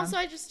 And also,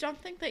 I just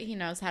don't think that he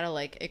knows how to,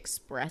 like,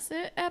 express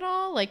it at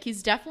all. Like,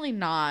 he's definitely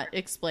not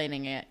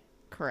explaining it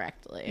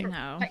correctly.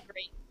 No. I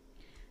agree.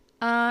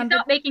 He's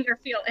not making her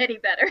feel any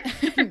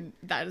better.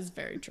 That is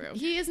very true.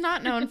 He is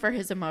not known for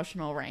his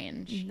emotional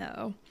range.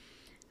 No.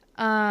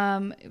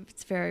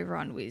 It's very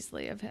Ron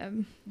Weasley of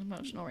him.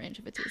 Emotional range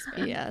of a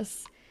teaspoon.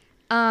 Yes.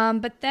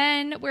 But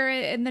then we're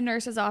in the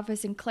nurse's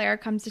office and Claire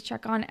comes to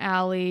check on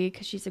Allie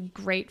because she's a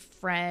great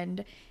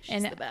friend.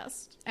 She's the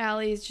best.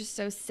 Allie is just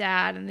so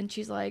sad. And then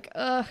she's like,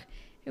 ugh,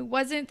 it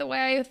wasn't the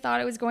way I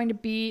thought it was going to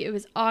be. It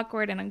was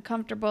awkward and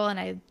uncomfortable and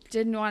I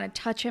didn't want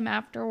to touch him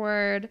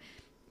afterward.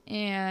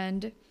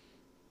 And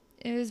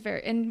it was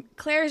and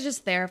Claire's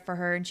just there for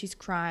her and she's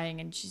crying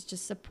and she's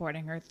just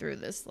supporting her through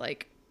this,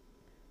 like,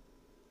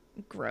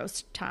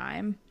 gross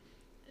time.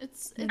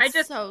 It's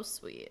so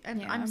sweet.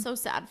 And I'm so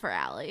sad for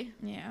Allie.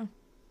 Yeah.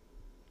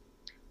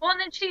 Well,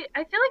 and then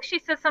I feel like she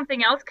says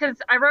something else because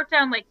I wrote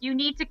down, like, you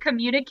need to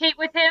communicate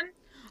with him.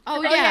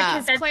 Oh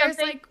yeah, because Claire's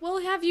like,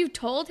 well, have you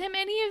told him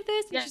any of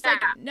this? And she's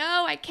like,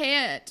 no, I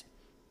can't.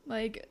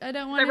 Like, I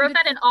don't want I wrote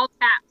that in all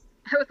caps.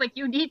 I was like,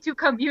 you need to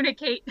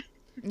communicate.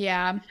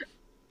 Yeah.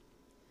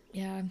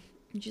 Yeah.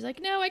 And she's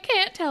like, no, I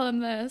can't tell him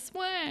this.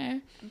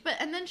 Why?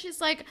 And then she's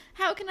like,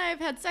 how can I have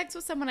had sex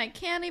with someone I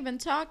can't even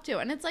talk to?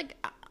 And it's like,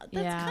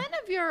 that's kind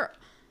of your,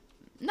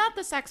 not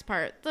the sex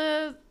part,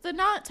 the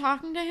not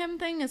talking to him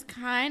thing is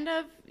kind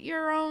of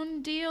your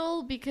own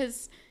deal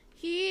because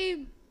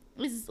he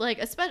is, like,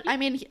 especially, I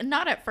mean,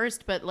 not at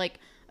first, but, like,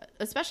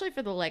 especially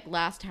for the, like,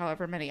 last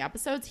however many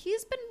episodes,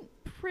 he's been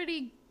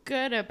pretty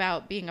good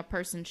about being a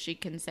person she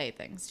can say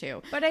things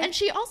to. And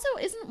she also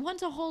isn't one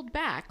to hold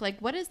back. Like,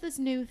 what is this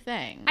new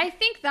thing? I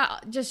think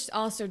that just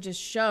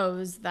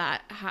shows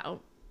that how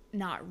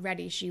not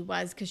ready she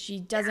was because she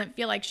doesn't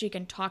feel like she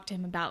can talk to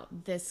him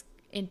about this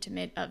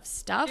intimate of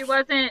stuff. She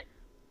wasn't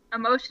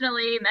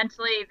emotionally,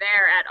 mentally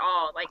there at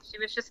all. Like, she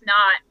was just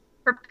not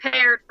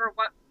prepared for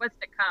what was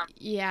to come.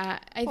 Yeah,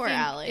 I Poor think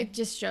Allie. it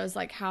just shows,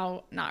 like,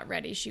 how not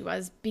ready she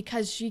was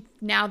because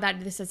now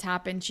that this has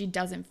happened, she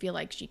doesn't feel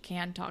like she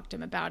can talk to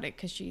him about it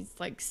because she's,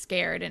 like,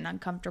 scared and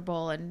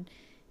uncomfortable and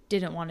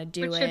didn't want to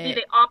do it. Which should be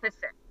the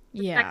opposite.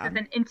 Yeah. Sex is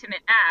an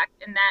intimate act,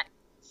 and that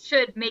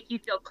should make you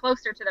feel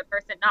closer to the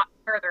person, not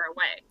further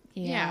away.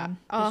 Yeah.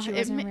 Oh, she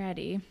wasn't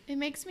ready. It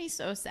makes me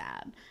so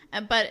sad.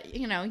 But,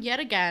 you know, yet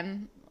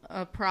again,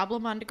 a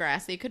problem on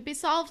Degrassi could be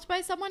solved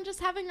by someone just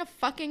having a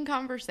fucking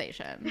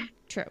conversation.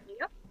 True.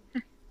 Yep.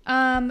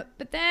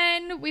 But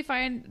then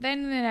in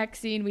the next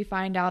scene we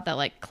find out that,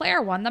 like,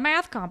 Claire won the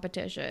math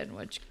competition,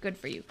 which good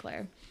for you,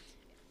 Claire.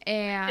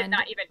 And I did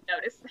not even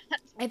notice that.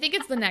 I think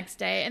it's the next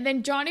day. And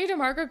then Johnny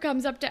DeMarco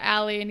comes up to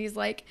Allie and he's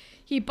like,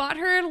 he bought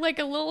her, like,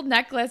 a little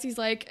necklace. He's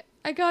like,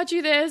 I got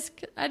you this.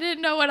 I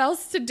didn't know what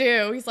else to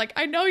do. He's like,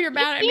 I know you're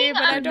mad at me,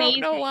 but I don't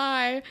know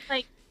why.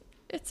 Like,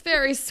 it's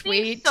very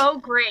sweet. So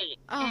great.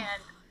 Oh, and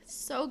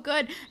so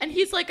good. And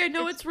he's like, I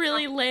know it's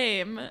really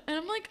lame. And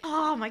I'm like,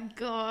 oh my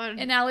God.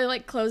 And Allie,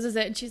 like, closes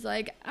it and she's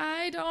like,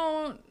 I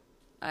don't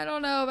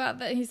know about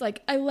that. He's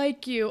like, I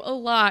like you a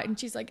lot. And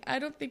she's like, I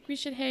don't think we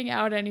should hang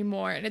out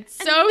anymore. And it's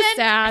so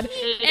sad.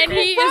 And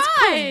he is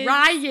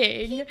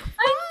crying. He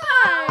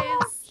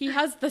cries. He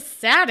has the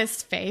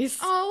saddest face.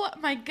 Oh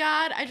my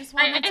God. I just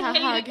wanted to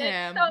hug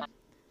him. So,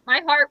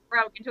 my heart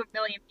broke into a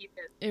million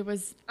pieces. It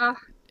was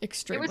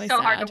extremely sad. It was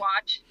so hard to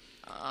watch.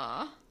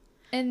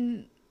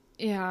 And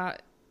yeah,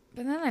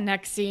 But then the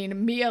next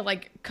scene, Mia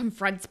like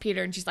confronts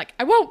Peter and she's like,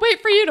 I won't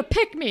wait for you to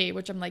pick me,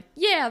 which I'm like,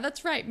 yeah,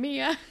 that's right,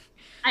 Mia.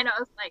 I know, I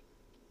was like,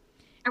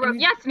 I wrote,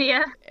 yes,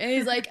 Mia. And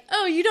he's like,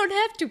 oh, you don't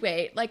have to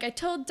wait. Like, I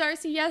told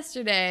Darcy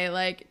yesterday,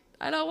 like,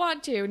 I don't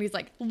want to. And he's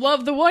like,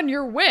 love the one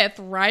you're with,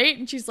 right?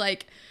 And she's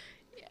like,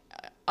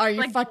 are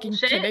you like, fucking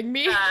bullshit? Kidding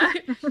me?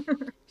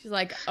 She's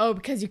like, oh,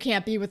 because you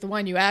can't be with the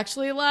one you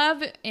actually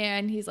love?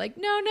 And he's like,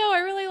 no,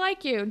 I really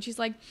like you. And she's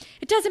like,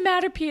 it doesn't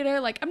matter, Peter.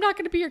 Like, I'm not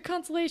going to be your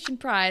consolation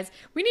prize.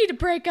 We need to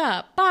break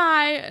up.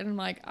 Bye. And I'm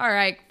like, all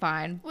right,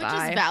 fine. Which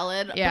bye. Is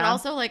valid. Yeah. But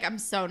also, like, I'm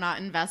so not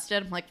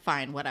invested. I'm like,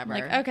 fine, whatever.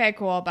 Like, okay,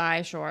 cool.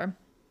 Bye. Sure.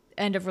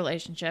 End of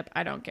relationship.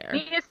 I don't care.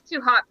 Mia's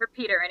too hot for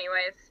Peter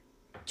anyways.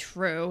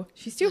 True.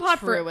 She's too hot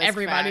for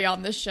everybody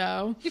on the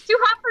show. She's too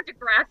hot for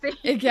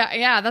Degrassi.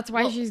 Yeah, that's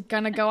why she's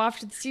going to go off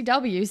to the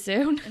CW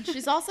soon. And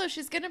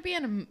she's going to be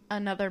in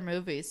another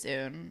movie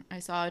soon. I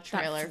saw a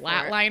trailer for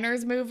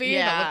Flatliners movie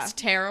that looks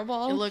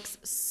terrible. It looks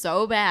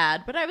so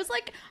bad. But I was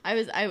like,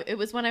 it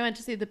was when I went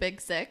to see The Big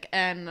Sick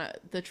and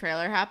the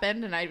trailer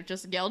happened and I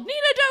just yelled,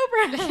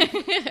 Nina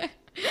Dobrev!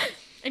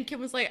 And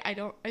Kim was like, I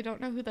don't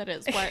know who that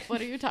is.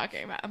 What are you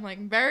talking about? I'm like,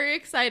 very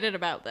excited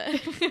about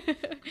this.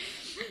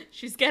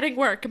 She's getting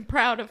work. I'm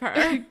proud of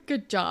her.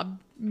 Good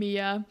job,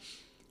 Mia.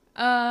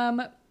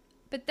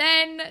 But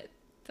then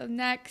the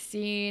next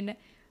scene,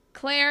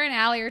 Claire and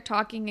Allie are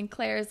talking and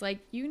Claire's like,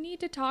 you need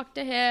to talk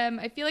to him.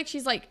 I feel like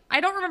she's like, I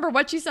don't remember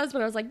what she says,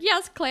 but I was like,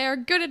 yes, Claire,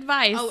 good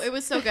advice. Oh, it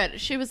was so good.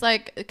 She was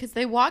like, because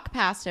they walk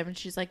past him and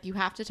she's like, you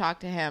have to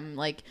talk to him.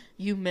 Like,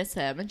 you miss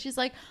him. And she's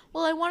like,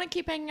 well, I want to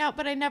keep hanging out,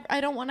 but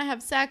I don't want to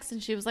have sex.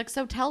 And she was like,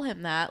 so tell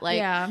him that. Like,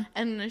 yeah.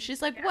 And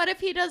she's like, what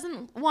if he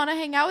doesn't want to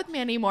hang out with me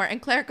anymore?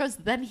 And Claire goes,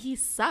 then he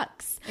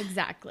sucks.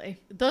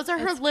 Exactly. Those are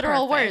her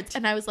literal words.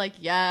 And I was like,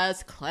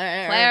 yes,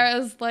 Claire. Claire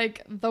is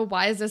like the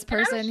wisest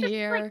person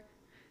here. Like,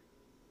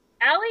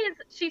 Allie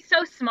she's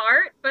so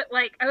smart, but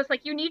like I was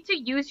like, you need to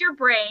use your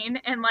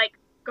brain and like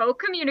go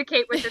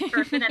communicate with this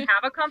person and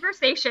have a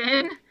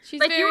conversation. She's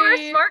like, you are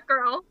a smart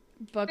girl.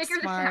 Book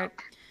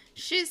smart.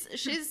 She's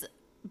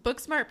book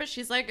smart, but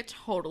she's like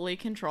totally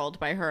controlled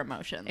by her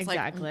emotions.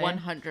 Exactly. Like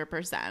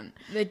 100%.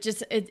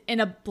 It's in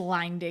a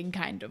blinding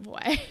kind of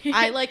way.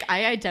 I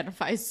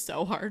identify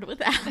so hard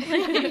with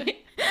Allie.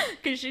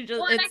 Because she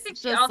just,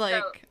 it's just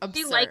like absurd.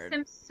 She likes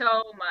him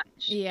so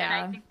much.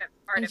 Yeah. And I think that's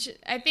part of it.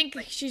 I think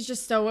she's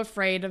just so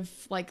afraid of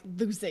like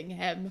losing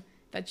him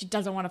that she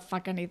doesn't want to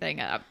fuck anything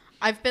up.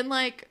 I've been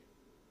like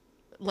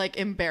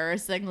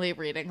embarrassingly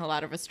reading a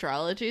lot of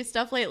astrology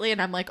stuff lately,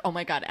 and I'm like, oh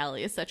my god,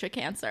 Allie is such a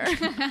Cancer.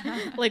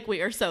 Like,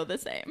 we are so the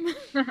same.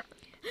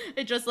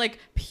 It's just like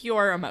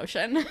pure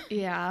emotion.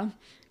 Yeah.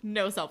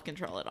 No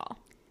self-control at all.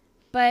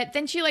 But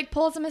then she like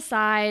pulls him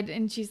aside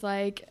and she's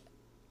like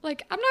I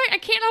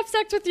can't have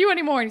sex with you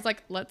anymore. And he's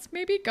like, let's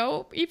maybe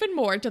go even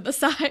more to the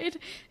side.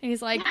 And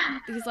he's like,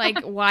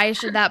 why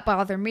should that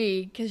bother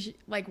me? Because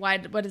like,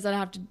 what does that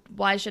have to,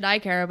 why should I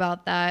care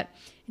about that?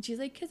 And she's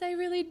like, because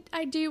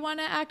I do want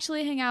to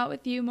actually hang out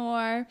with you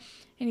more.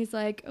 And he's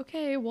like,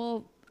 okay,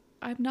 well,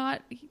 I'm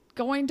not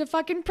going to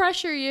fucking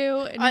pressure you.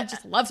 And he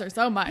just loves her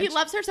so much. He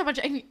loves her so much.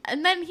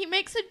 And then he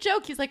makes a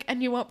joke. He's like,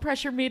 and you won't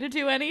pressure me to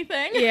do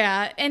anything?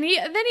 Yeah. And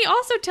then he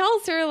also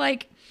tells her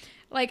like,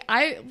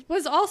 I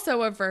was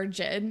also a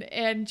virgin.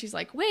 And she's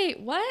like, wait,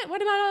 what?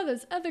 What about all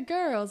those other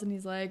girls? And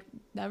he's like,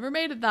 never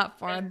made it that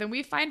far. And then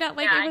we find out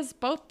it was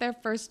both their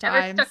first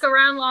times. Never stuck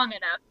around long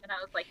enough. And I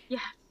was like,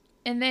 yes.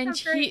 And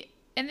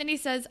then he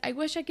says, I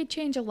wish I could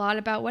change a lot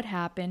about what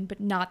happened,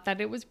 but not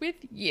that it was with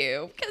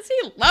you. Because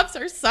he loves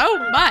her so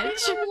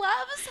much. He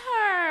loves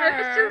her.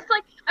 I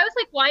was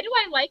like, why do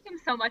I like him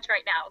so much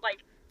right now? Like,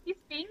 he's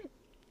being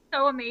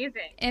so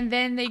amazing. And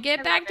then they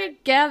get back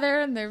together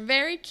and they're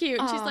very cute.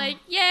 And she's like,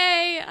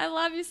 yay, I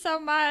love you so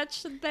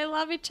much. They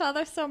love each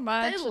other so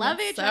much. They love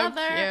each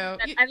other.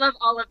 Cute. I love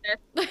all of this.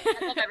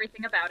 I love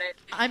everything about it.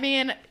 I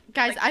mean,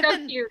 guys,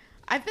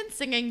 I've been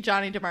singing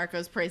Johnny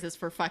DeMarco's praises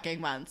for fucking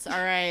months, all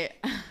right?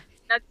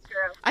 That's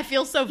true. I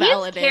feel so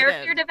validated. His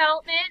character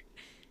development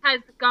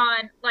has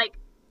gone,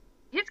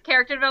 his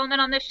character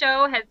development on this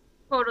show has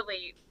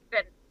totally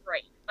been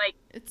great. Like,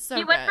 it's so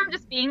he went from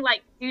just being,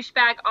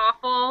 douchebag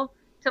awful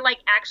to,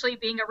 actually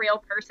being a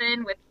real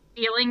person with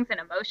feelings and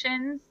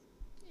emotions.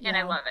 Yeah. And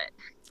I love it.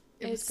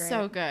 It's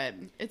so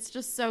good. It's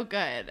just so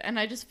good. And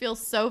I just feel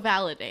so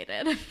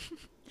validated.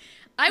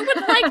 I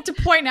would like to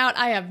point out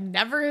I have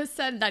never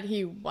said that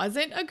he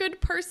wasn't a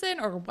good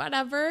person or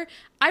whatever.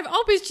 I've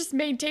always just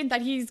maintained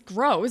that he's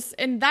gross,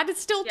 and that is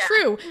still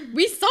true.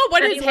 We saw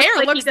what his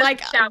hair looks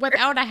like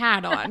without a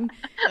hat on.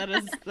 That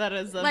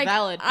is a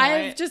valid point.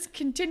 I've just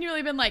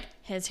continually been like,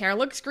 his hair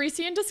looks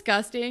greasy and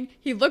disgusting.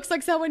 He looks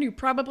like someone who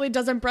probably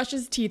doesn't brush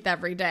his teeth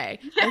every day.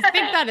 I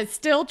think that is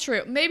still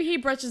true. Maybe he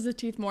brushes his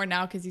teeth more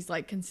now because he's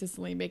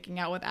consistently making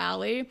out with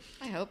Allie.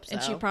 I hope so.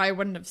 And she probably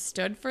wouldn't have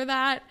stood for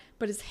that.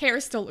 But his hair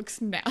still looks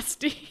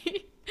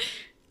nasty.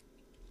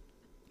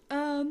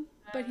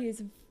 But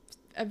he's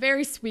a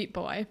very sweet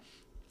boy,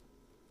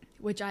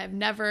 which I have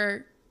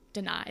never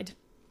denied.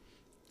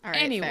 All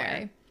right, anyway,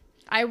 fair.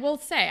 I will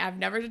say, I've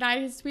never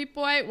denied his sweet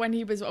boy. When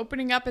he was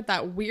opening up at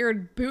that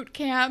weird boot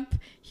camp,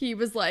 he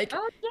was like,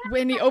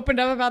 when he opened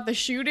up about the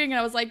shooting,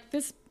 I was like,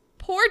 this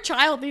poor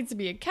child needs to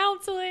be in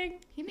counseling.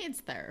 He needs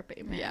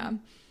therapy,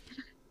 man.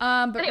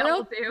 Yeah.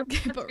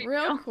 But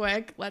real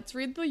quick, let's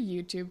read the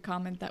YouTube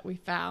comment that we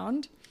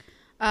found.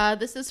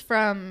 This is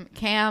from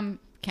Cam.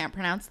 Can't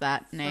pronounce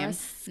that name.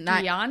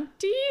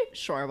 Frascianti?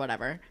 Sure,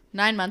 whatever.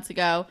 9 months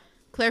ago,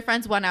 Claire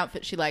finds one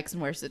outfit she likes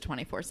and wears it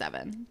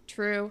 24/7.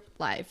 True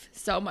life.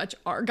 So much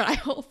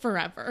Argyle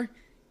forever.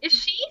 Is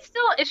she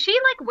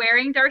like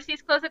wearing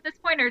Darcy's clothes at this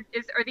point, or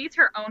are these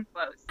her own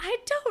clothes? I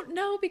don't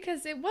know,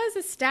 because it was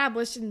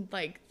established in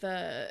like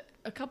a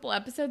couple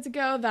episodes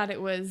ago that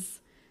it was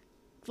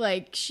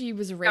like she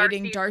was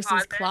raiding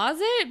Darcy's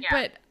closet,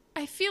 but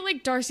I feel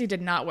like Darcy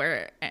did not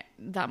wear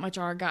that much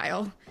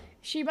Argyle.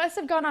 She must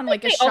have gone on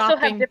like a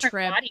shopping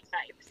trip. Body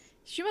types.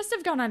 She must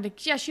have gone on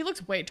to, she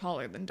looks way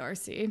taller than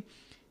Darcy.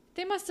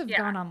 They must have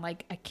gone on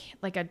like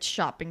a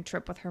shopping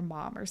trip with her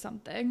mom or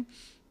something.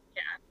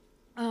 Yeah.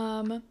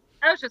 I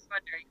was just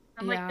wondering.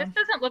 I'm like, this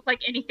doesn't look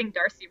like anything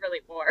Darcy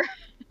really wore.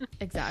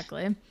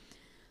 Exactly.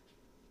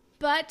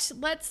 But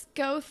let's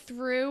go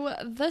through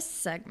the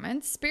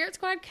segments. Spirit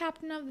Squad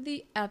Captain of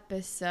the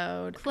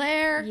Episode.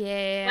 Claire.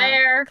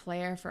 Yeah.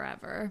 Claire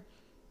forever.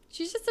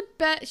 She's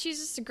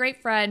just a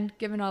great friend,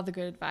 giving all the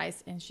good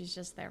advice, and she's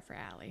just there for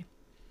Allie.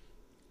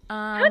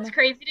 What's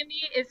crazy to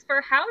me is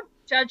for how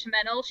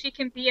judgmental she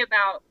can be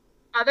about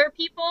other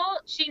people,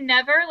 she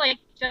never like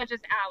judges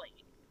Allie.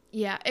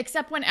 Yeah,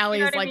 except when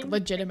Allie is like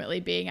legitimately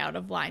being out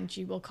of line,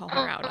 she will call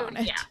her out on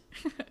it.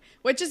 Yeah.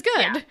 Which is good.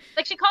 Yeah.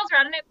 Like she calls her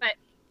out on it, but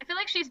I feel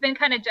like she's been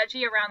kind of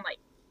judgy around like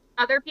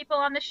other people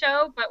on the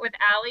show, but with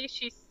Allie,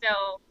 she's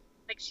still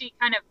like she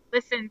kind of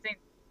listens and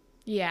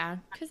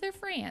because they're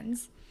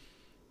friends.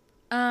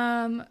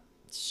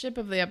 Ship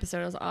of the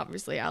episode is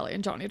obviously Allie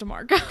and Johnny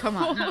DeMarco. Come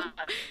on.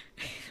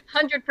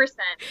 100%.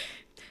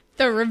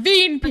 The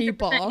Ravine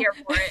people. 100% here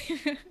for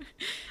it.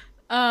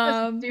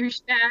 Those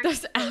douchebags.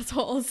 Those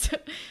assholes.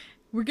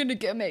 We're gonna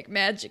go make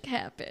magic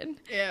happen.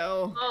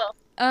 Ew.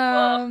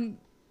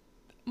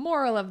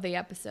 Moral of the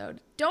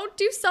episode. Don't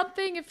do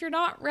something if you're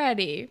not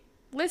ready.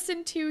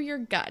 Listen to your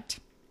gut.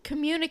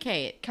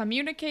 Communicate.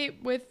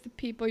 Communicate with the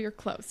people you're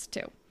close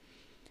to.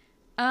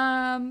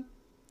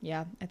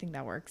 Yeah, I think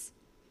that works.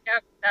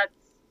 Yep, that's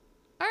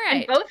all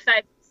right. And both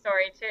sides of the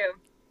story too.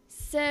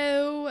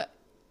 So,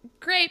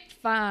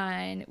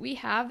 Grapevine. We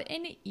have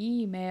an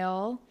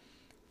email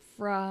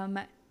from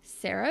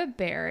Sarah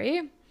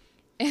Berry,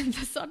 and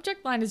the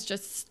subject line is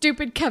just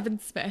stupid Kevin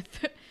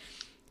Smith.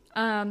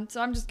 So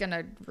I'm just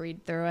gonna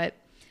read through it.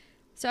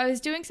 So I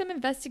was doing some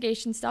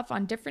investigation stuff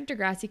on different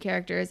Degrassi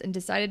characters and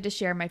decided to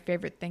share my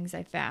favorite things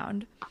I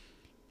found.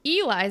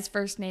 Eli's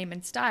first name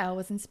and style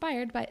was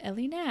inspired by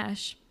Ellie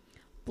Nash.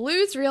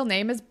 Blue's real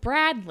name is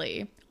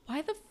Bradley.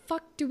 Why the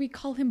fuck do we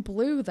call him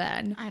Blue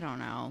then? I don't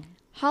know.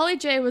 Holly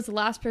J was the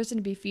last person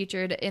to be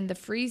featured in the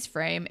freeze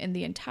frame in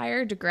the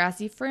entire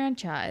Degrassi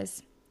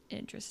franchise.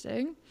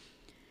 Interesting.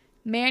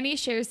 Manny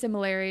shares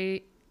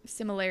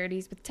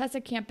similarities with Tessa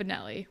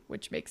Campanelli,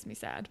 which makes me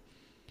sad.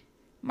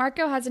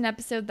 Marco has an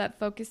episode that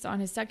focused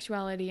on his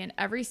sexuality in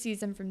every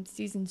season from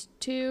seasons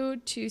 2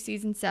 to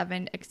season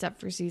 7, except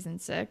for season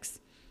 6.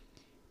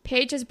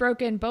 Paige has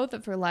broken both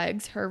of her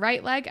legs. Her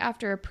right leg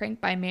after a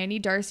prank by Manny,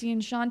 Darcy,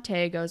 and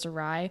Shantae goes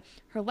awry.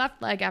 Her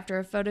left leg after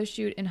a photo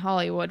shoot in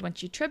Hollywood when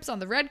she trips on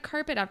the red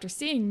carpet after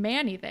seeing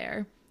Manny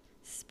there.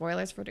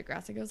 Spoilers for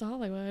Degrassi Goes to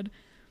Hollywood.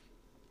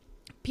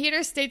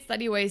 Peter states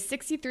that he weighs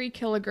 63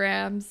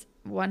 kilograms,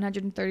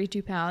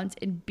 132 pounds,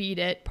 in Beat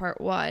It, Part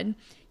 1.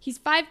 He's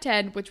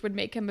 5'10", which would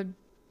make him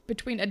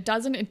between a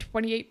dozen and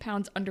 28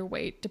 pounds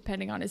underweight,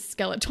 depending on his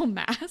skeletal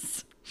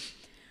mass.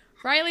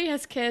 Riley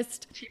has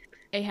kissed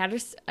a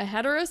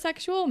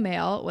heterosexual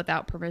male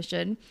without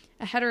permission,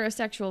 a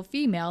heterosexual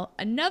female,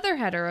 another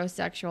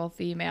heterosexual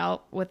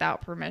female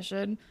without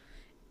permission,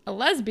 a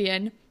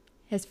lesbian,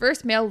 his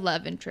first male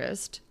love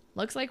interest.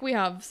 Looks like we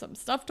have some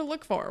stuff to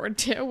look forward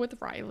to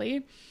with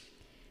Riley.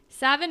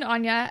 Sav and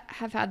Anya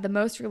have had the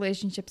most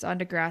relationships on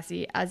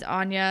Degrassi, as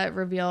Anya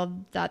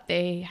revealed that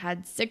they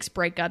had 6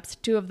 breakups,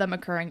 2 of them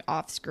occurring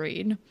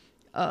off-screen.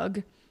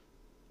 Ugh.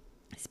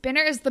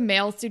 Spinner is the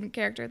male student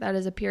character that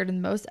has appeared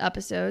in most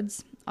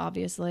episodes,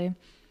 obviously.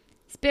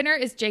 Spinner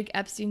is Jake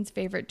Epstein's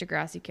favorite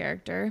Degrassi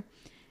character.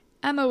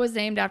 Emma was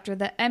named after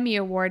the Emmy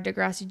Award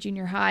Degrassi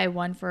Junior High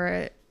won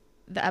for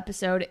the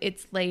episode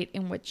It's Late,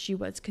 in which she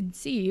was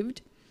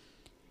conceived.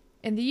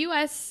 In the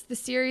U.S., the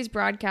series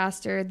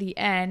broadcaster The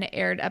N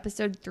aired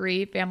episode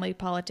 3, Family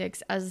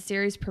Politics, as a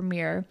series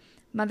premiere.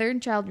 Mother and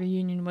child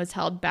reunion was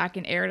held back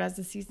and aired as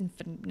the season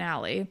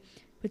finale,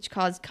 which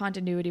caused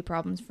continuity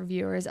problems for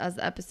viewers as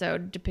the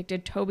episode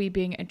depicted Toby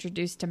being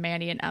introduced to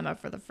Manny and Emma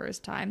for the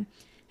first time.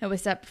 It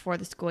was set before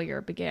the school year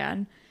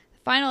began. The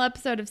final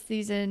episode of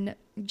season,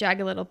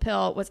 Jagged Little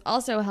Pill, was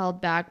also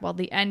held back while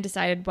The N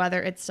decided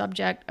whether its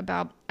subject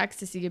about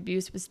ecstasy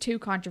abuse was too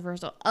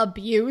controversial.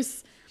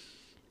 Abuse!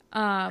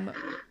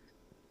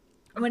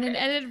 When an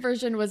edited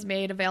version was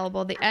made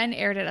available, the N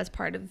aired it as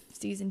part of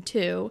season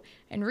 2.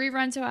 In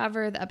reruns,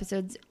 however, the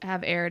episodes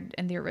have aired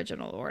in the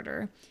original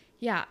order.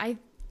 Yeah, I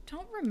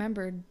don't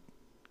remember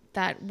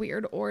that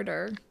weird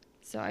order,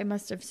 so I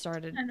must have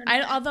started.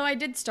 Although I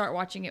did start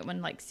watching it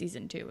when like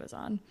season 2 was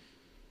on.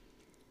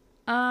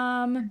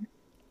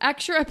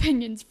 Extra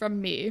opinions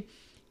from me.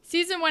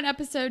 Season 1,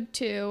 episode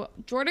 2.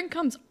 Jordan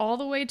comes all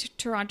the way to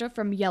Toronto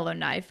from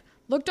Yellowknife.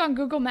 Looked on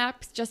Google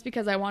Maps just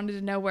because I wanted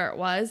to know where it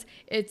was.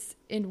 It's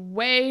in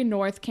way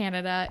North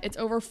Canada. It's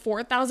over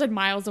 4,000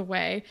 miles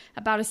away.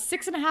 About a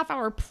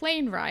 6.5-hour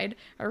plane ride.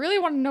 I really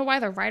want to know why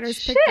the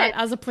writers picked that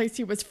as a place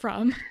he was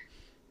from.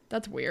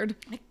 That's weird.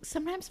 I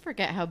sometimes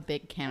forget how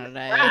big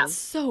Canada is. It's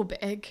so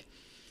big.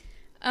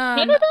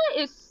 Canada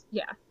is,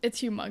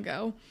 it's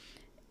humongo.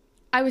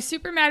 I was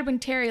super mad when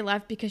Terry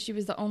left because she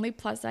was the only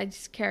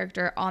plus-size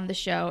character on the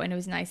show, and it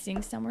was nice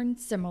seeing someone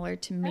similar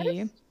to me. That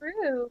is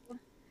true.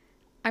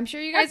 I'm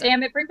sure you guys... God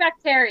damn it, bring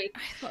back Terry.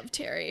 I love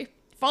Terry.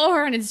 Follow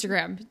her on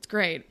Instagram. It's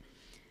great.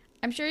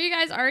 I'm sure you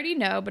guys already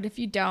know, but if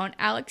you don't,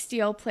 Alex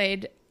Steele,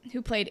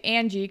 who played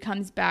Angie,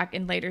 comes back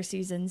in later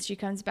seasons. She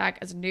comes back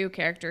as a new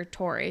character,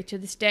 Tori. To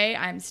this day,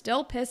 I'm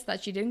still pissed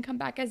that she didn't come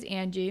back as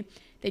Angie.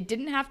 They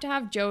didn't have to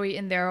have Joey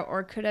in there,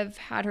 or could have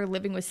had her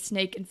living with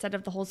Snake instead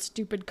of the whole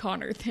stupid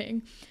Connor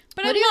thing.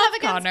 But what do you have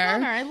against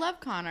Connor. I love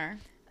Connor.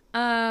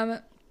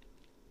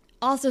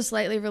 Also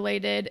slightly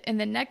related, in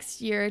the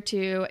next year or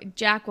two,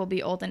 Jack will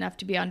be old enough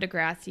to be on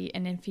Degrassi,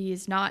 and if he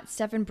is not,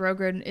 Stefan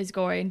Brogren is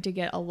going to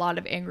get a lot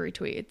of angry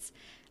tweets.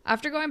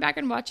 After going back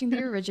and watching the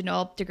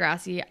original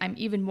Degrassi, I'm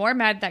even more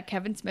mad that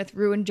Kevin Smith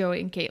ruined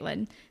Joey and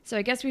Caitlin. So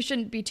I guess we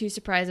shouldn't be too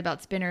surprised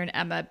about Spinner and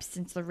Emma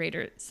since the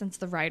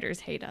writers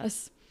hate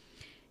us.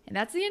 And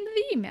that's the end of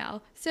the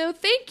email. So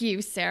thank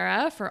you,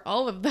 Sarah, for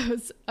all of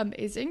those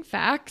amazing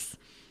facts.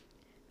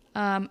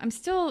 I'm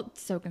still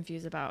so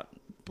confused about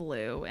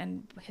Blue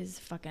and his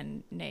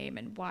fucking name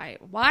and why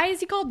is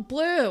he called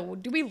Blue?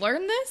 Do we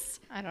learn this?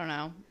 I don't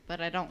know,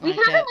 but I don't We like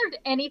it. haven't learned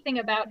anything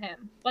about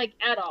him, like,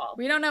 at all.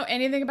 We don't know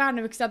anything about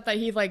him except that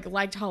he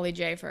liked Holly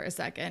J for a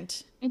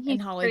second,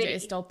 and Holly J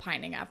is still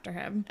pining after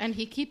him, and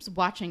he keeps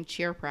watching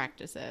cheer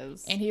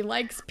practices, and he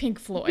likes Pink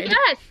Floyd.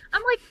 Yes,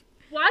 I'm like,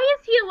 why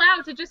is he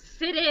allowed to just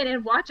sit in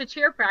and watch a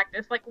cheer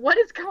practice? Like, what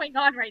is going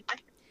on right there?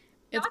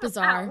 It's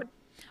bizarre.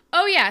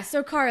 Oh yeah,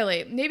 so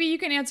Carly, maybe you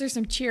can answer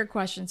some cheer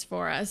questions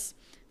for us.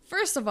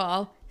 First of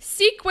all,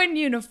 sequin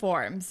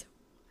uniforms.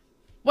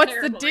 What's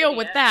Terrible the deal idea.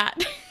 with that?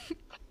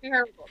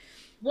 Terrible.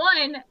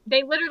 One,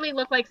 they literally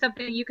look like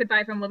something you could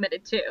buy from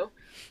Limited 2,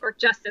 or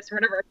Justice, or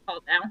whatever it's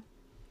called now.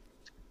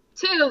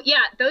 2,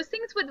 yeah, those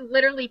things would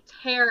literally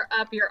tear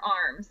up your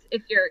arms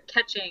if you're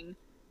catching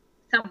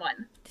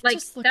someone. It Like,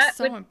 just looks that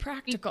so would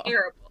impractical. be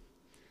terrible.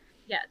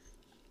 Yes.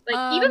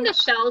 Like, even the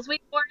shells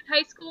we wore in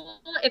high school,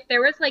 if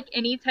there was, like,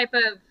 any type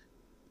of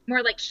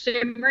more, like,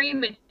 shimmery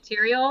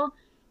material,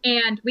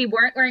 and we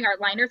weren't wearing our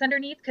liners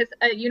underneath, because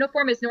a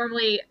uniform is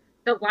normally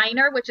the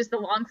liner, which is the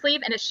long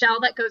sleeve, and a shell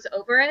that goes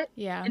over it.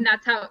 Yeah. And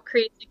that's how it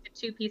creates like the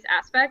two-piece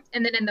aspect.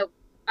 And then in the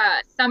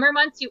summer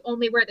months, you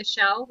only wear the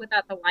shell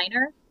without the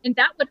liner, and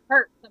that would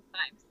hurt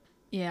sometimes.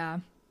 Yeah.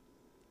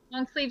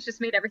 Long sleeves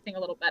just made everything a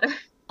little better.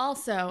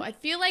 Also, I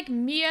feel like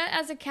Mia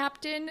as a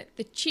captain,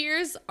 the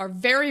cheers are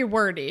very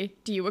wordy.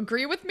 Do you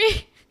agree with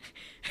me?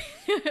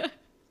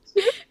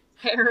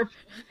 Terrible.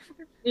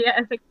 Yeah,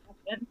 as a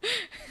captain.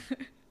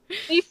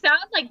 These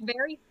sound like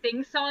very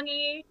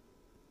sing-songy,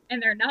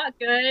 and they're not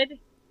good.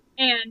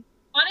 And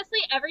honestly,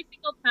 every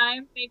single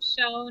time they've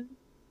shown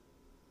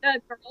the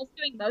girls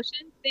doing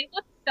motions, they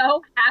look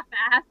so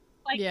half-assed.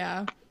 Like,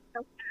 yeah.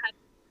 So bad.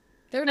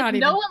 They're Like, not even.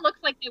 no one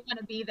looks like they want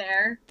to be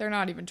there. They're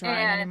not even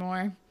trying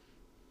anymore.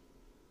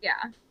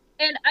 Yeah.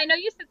 And I know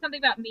you said something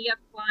about Mia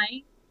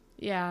flying.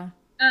 Yeah.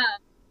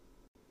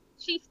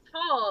 She's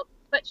tall,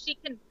 but she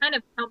can kind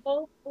of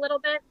tumble a little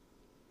bit.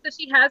 So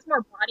she has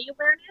more body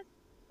awareness,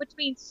 which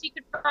means she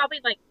could probably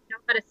like know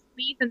how to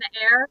squeeze in the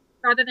air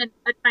rather than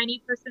a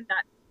tiny person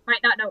that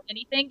might not know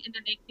anything, and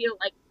then they feel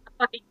like a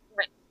fucking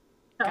brick.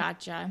 So,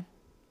 Gotcha.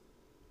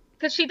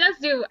 because she does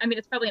do, I mean,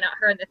 it's probably not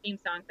her in the theme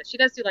song, but she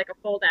does do like a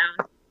pull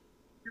down.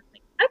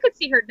 I could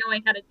see her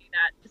knowing how to do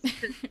that.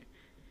 Just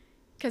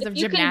Because of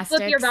you gymnastics. can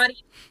flip your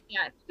body.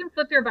 Yeah, if you can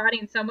flip your body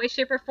in some way,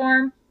 shape, or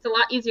form, it's a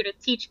lot easier to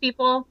teach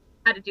people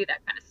how to do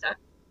that kind of stuff.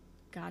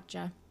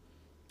 Gotcha.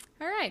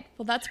 All right.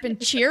 Well, that's been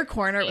Cheer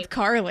Corner with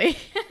Carly.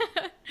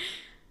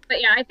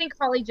 But yeah, I think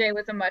Holly J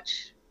was a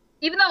much,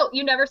 even though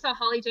you never saw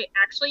Holly J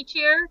actually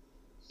cheer,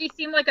 she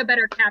seemed like a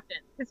better captain.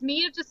 Because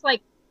Mia just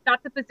like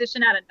got the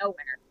position out of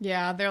nowhere.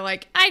 Yeah, they're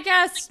like, I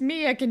guess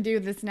Mia can do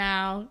this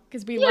now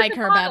because we Mia's like a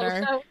her model,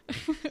 better.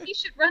 So she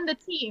should run the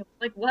team.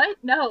 Like, what?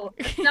 No,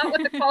 that's not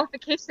what the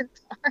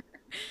qualifications are.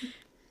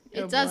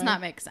 It Oh, does boy.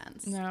 not make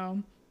sense.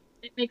 No.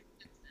 It makes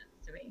no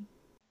sense to me.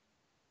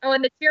 Oh,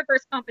 and the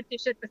cheerburst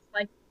competition was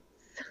like,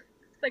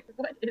 it's like,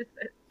 what is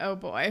this? Oh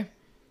boy.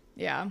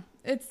 Yeah.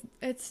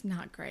 It's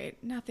not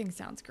great. Nothing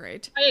sounds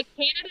great. A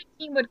Canada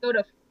team would go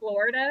to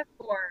Florida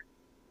for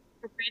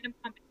a random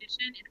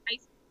competition in high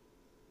school.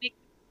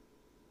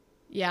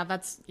 Yeah,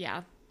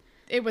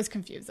 it was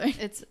confusing.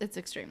 It's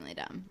extremely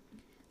dumb.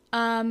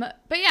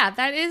 But yeah,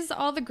 that is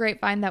all the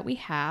Grapevine that we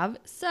have.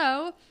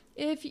 So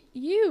if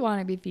you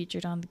want to be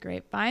featured on the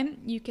Grapevine,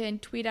 you can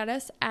tweet at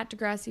us at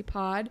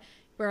DeGrassiPod.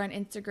 We're on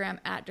Instagram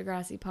at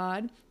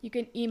DeGrassiPod. You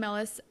can email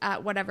us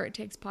at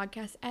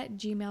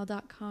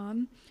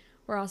whateverittakespodcast@gmail.com.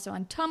 We're also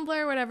on Tumblr,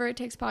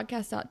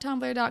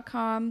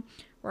 whateverittakespodcast.tumblr.com.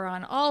 We're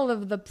on all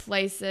of the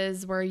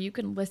places where you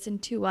can listen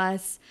to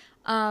us.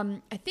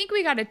 I think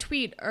we got a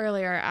tweet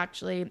earlier,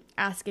 actually,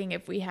 asking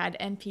if we had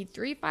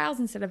MP3 files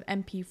instead of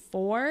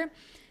MP4.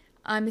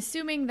 I'm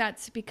assuming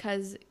that's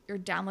because you're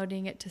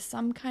downloading it to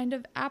some kind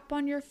of app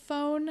on your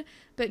phone.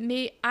 But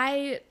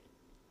I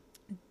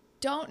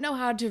don't know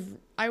how to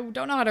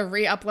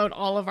re-upload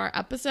all of our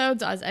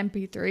episodes as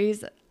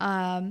MP3s.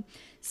 But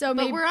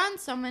we're on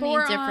so many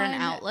different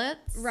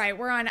outlets. Right.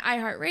 We're on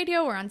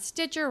iHeartRadio. We're on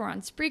Stitcher. We're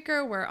on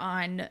Spreaker. We're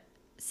on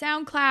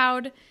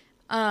SoundCloud.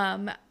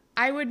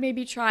 I would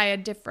maybe try a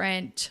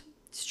different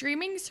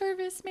streaming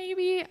service,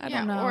 maybe. I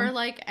don't know. Or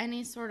like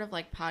any sort of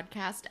like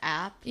podcast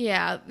app.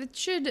 Yeah, it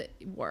should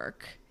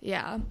work.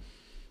 Yeah.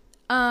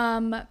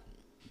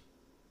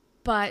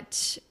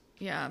 But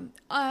yeah.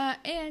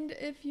 And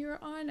if you're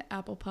on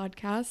Apple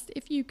Podcast,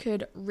 if you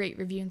could rate,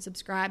 review, and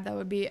subscribe, that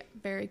would be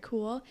very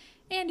cool.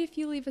 And if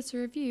you leave us a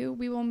review,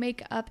 we will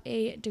make up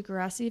a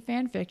Degrassi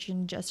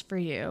fanfiction just for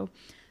you.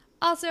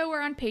 Also,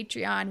 we're on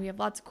Patreon. We have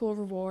lots of cool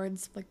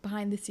rewards, like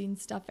behind the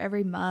scenes stuff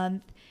every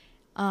month.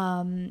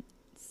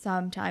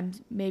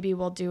 Sometimes maybe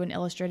we'll do an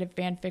illustrated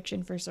fan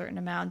fiction for certain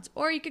amounts,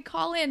 or you could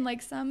call in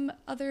like some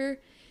other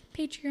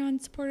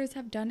Patreon supporters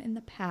have done in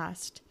the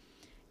past.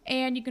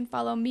 And you can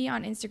follow me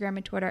on Instagram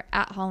and Twitter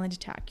at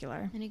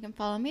HollandTacular. And you can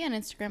follow me on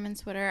Instagram and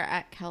Twitter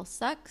at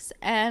KelSucks.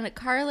 And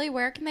Carly,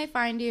 where can they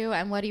find you,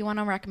 and what do you want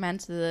to recommend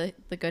to the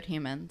good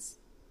humans?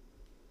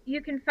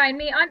 You can find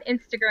me on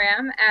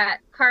Instagram at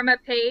Karma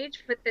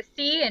Page with the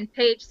C and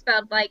Page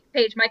spelled like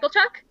Paige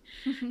Michalchuk.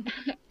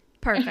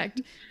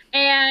 Perfect.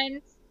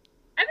 And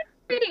I've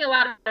been reading a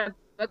lot of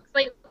books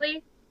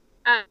lately.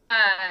 I'm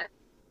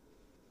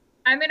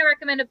going to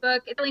recommend a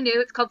book. It's really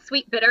new. It's called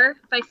Sweet Bitter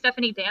by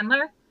Stephanie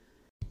Danler.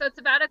 So it's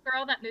about a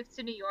girl that moves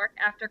to New York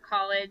after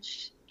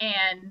college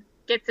and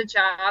gets a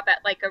job at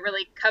like a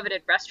really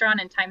coveted restaurant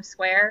in Times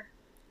Square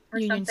or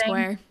Union something.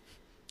 Square.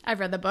 I've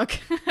read the book.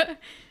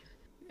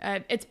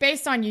 It's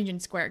based on Union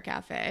Square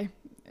Cafe,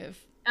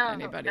 if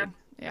anybody.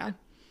 Yeah.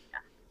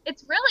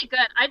 It's really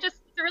good.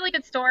 It's a really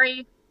good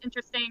story.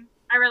 Interesting.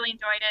 I really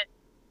enjoyed it.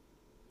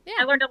 Yeah.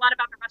 I learned a lot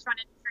about the restaurant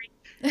industry.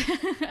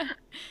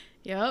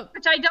 Yep.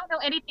 Which I don't know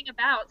anything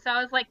about. So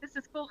I was like, this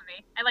is cool to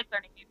me. I like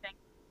learning new things.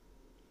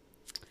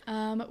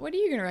 What are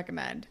you going to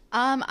recommend?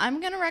 I'm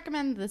going to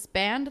recommend this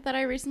band that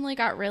I recently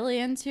got really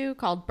into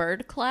called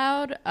Bird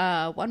Cloud.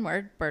 One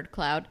word, Bird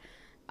Cloud.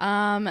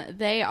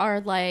 They are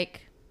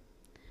like,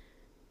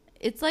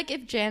 it's like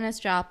if Janis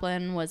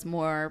Joplin was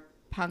more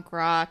punk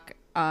rock,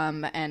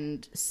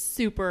 and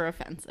super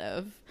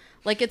offensive.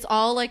 Like, it's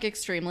all like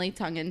extremely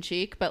tongue in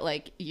cheek, but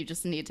like you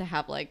just need to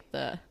have like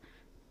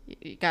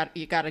you got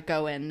to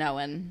go in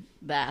knowing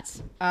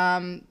that.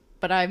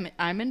 But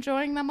I'm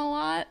enjoying them a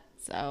lot.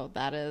 So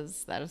that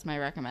is my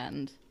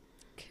recommend.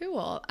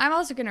 Cool. I'm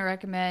just going to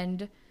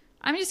recommend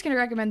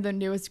the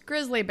newest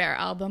Grizzly Bear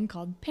album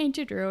called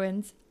Painted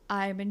Ruins.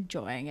 I'm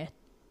enjoying it.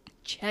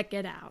 Check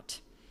it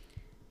out.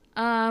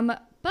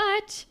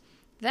 But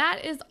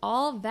that is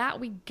all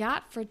that we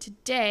got for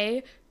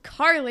today.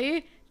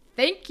 Carly,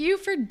 thank you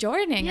for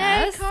joining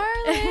us.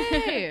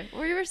 Carly!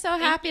 We were so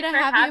happy to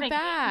have you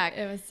back.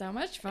 It was so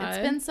much fun. It's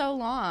been so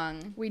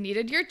long. We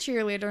needed your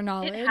cheerleader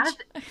knowledge. It has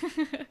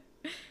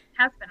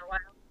been a while.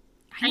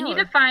 I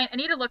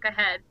need to look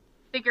ahead,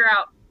 figure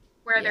out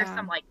where there's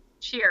some like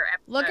cheer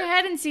episodes. Look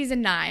ahead in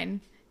season 9,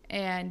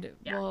 and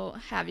we'll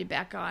have you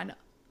back on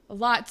a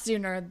lot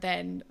sooner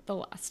than the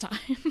last time.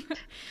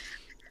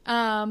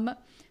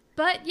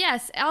 But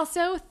yes,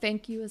 also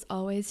thank you as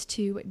always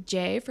to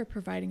Jay for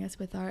providing us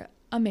with our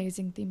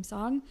amazing theme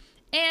song,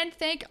 and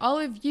thank all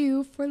of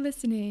you for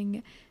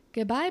listening.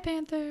 Goodbye,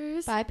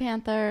 Panthers. Bye,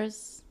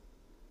 Panthers.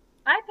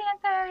 Bye,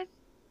 Panthers.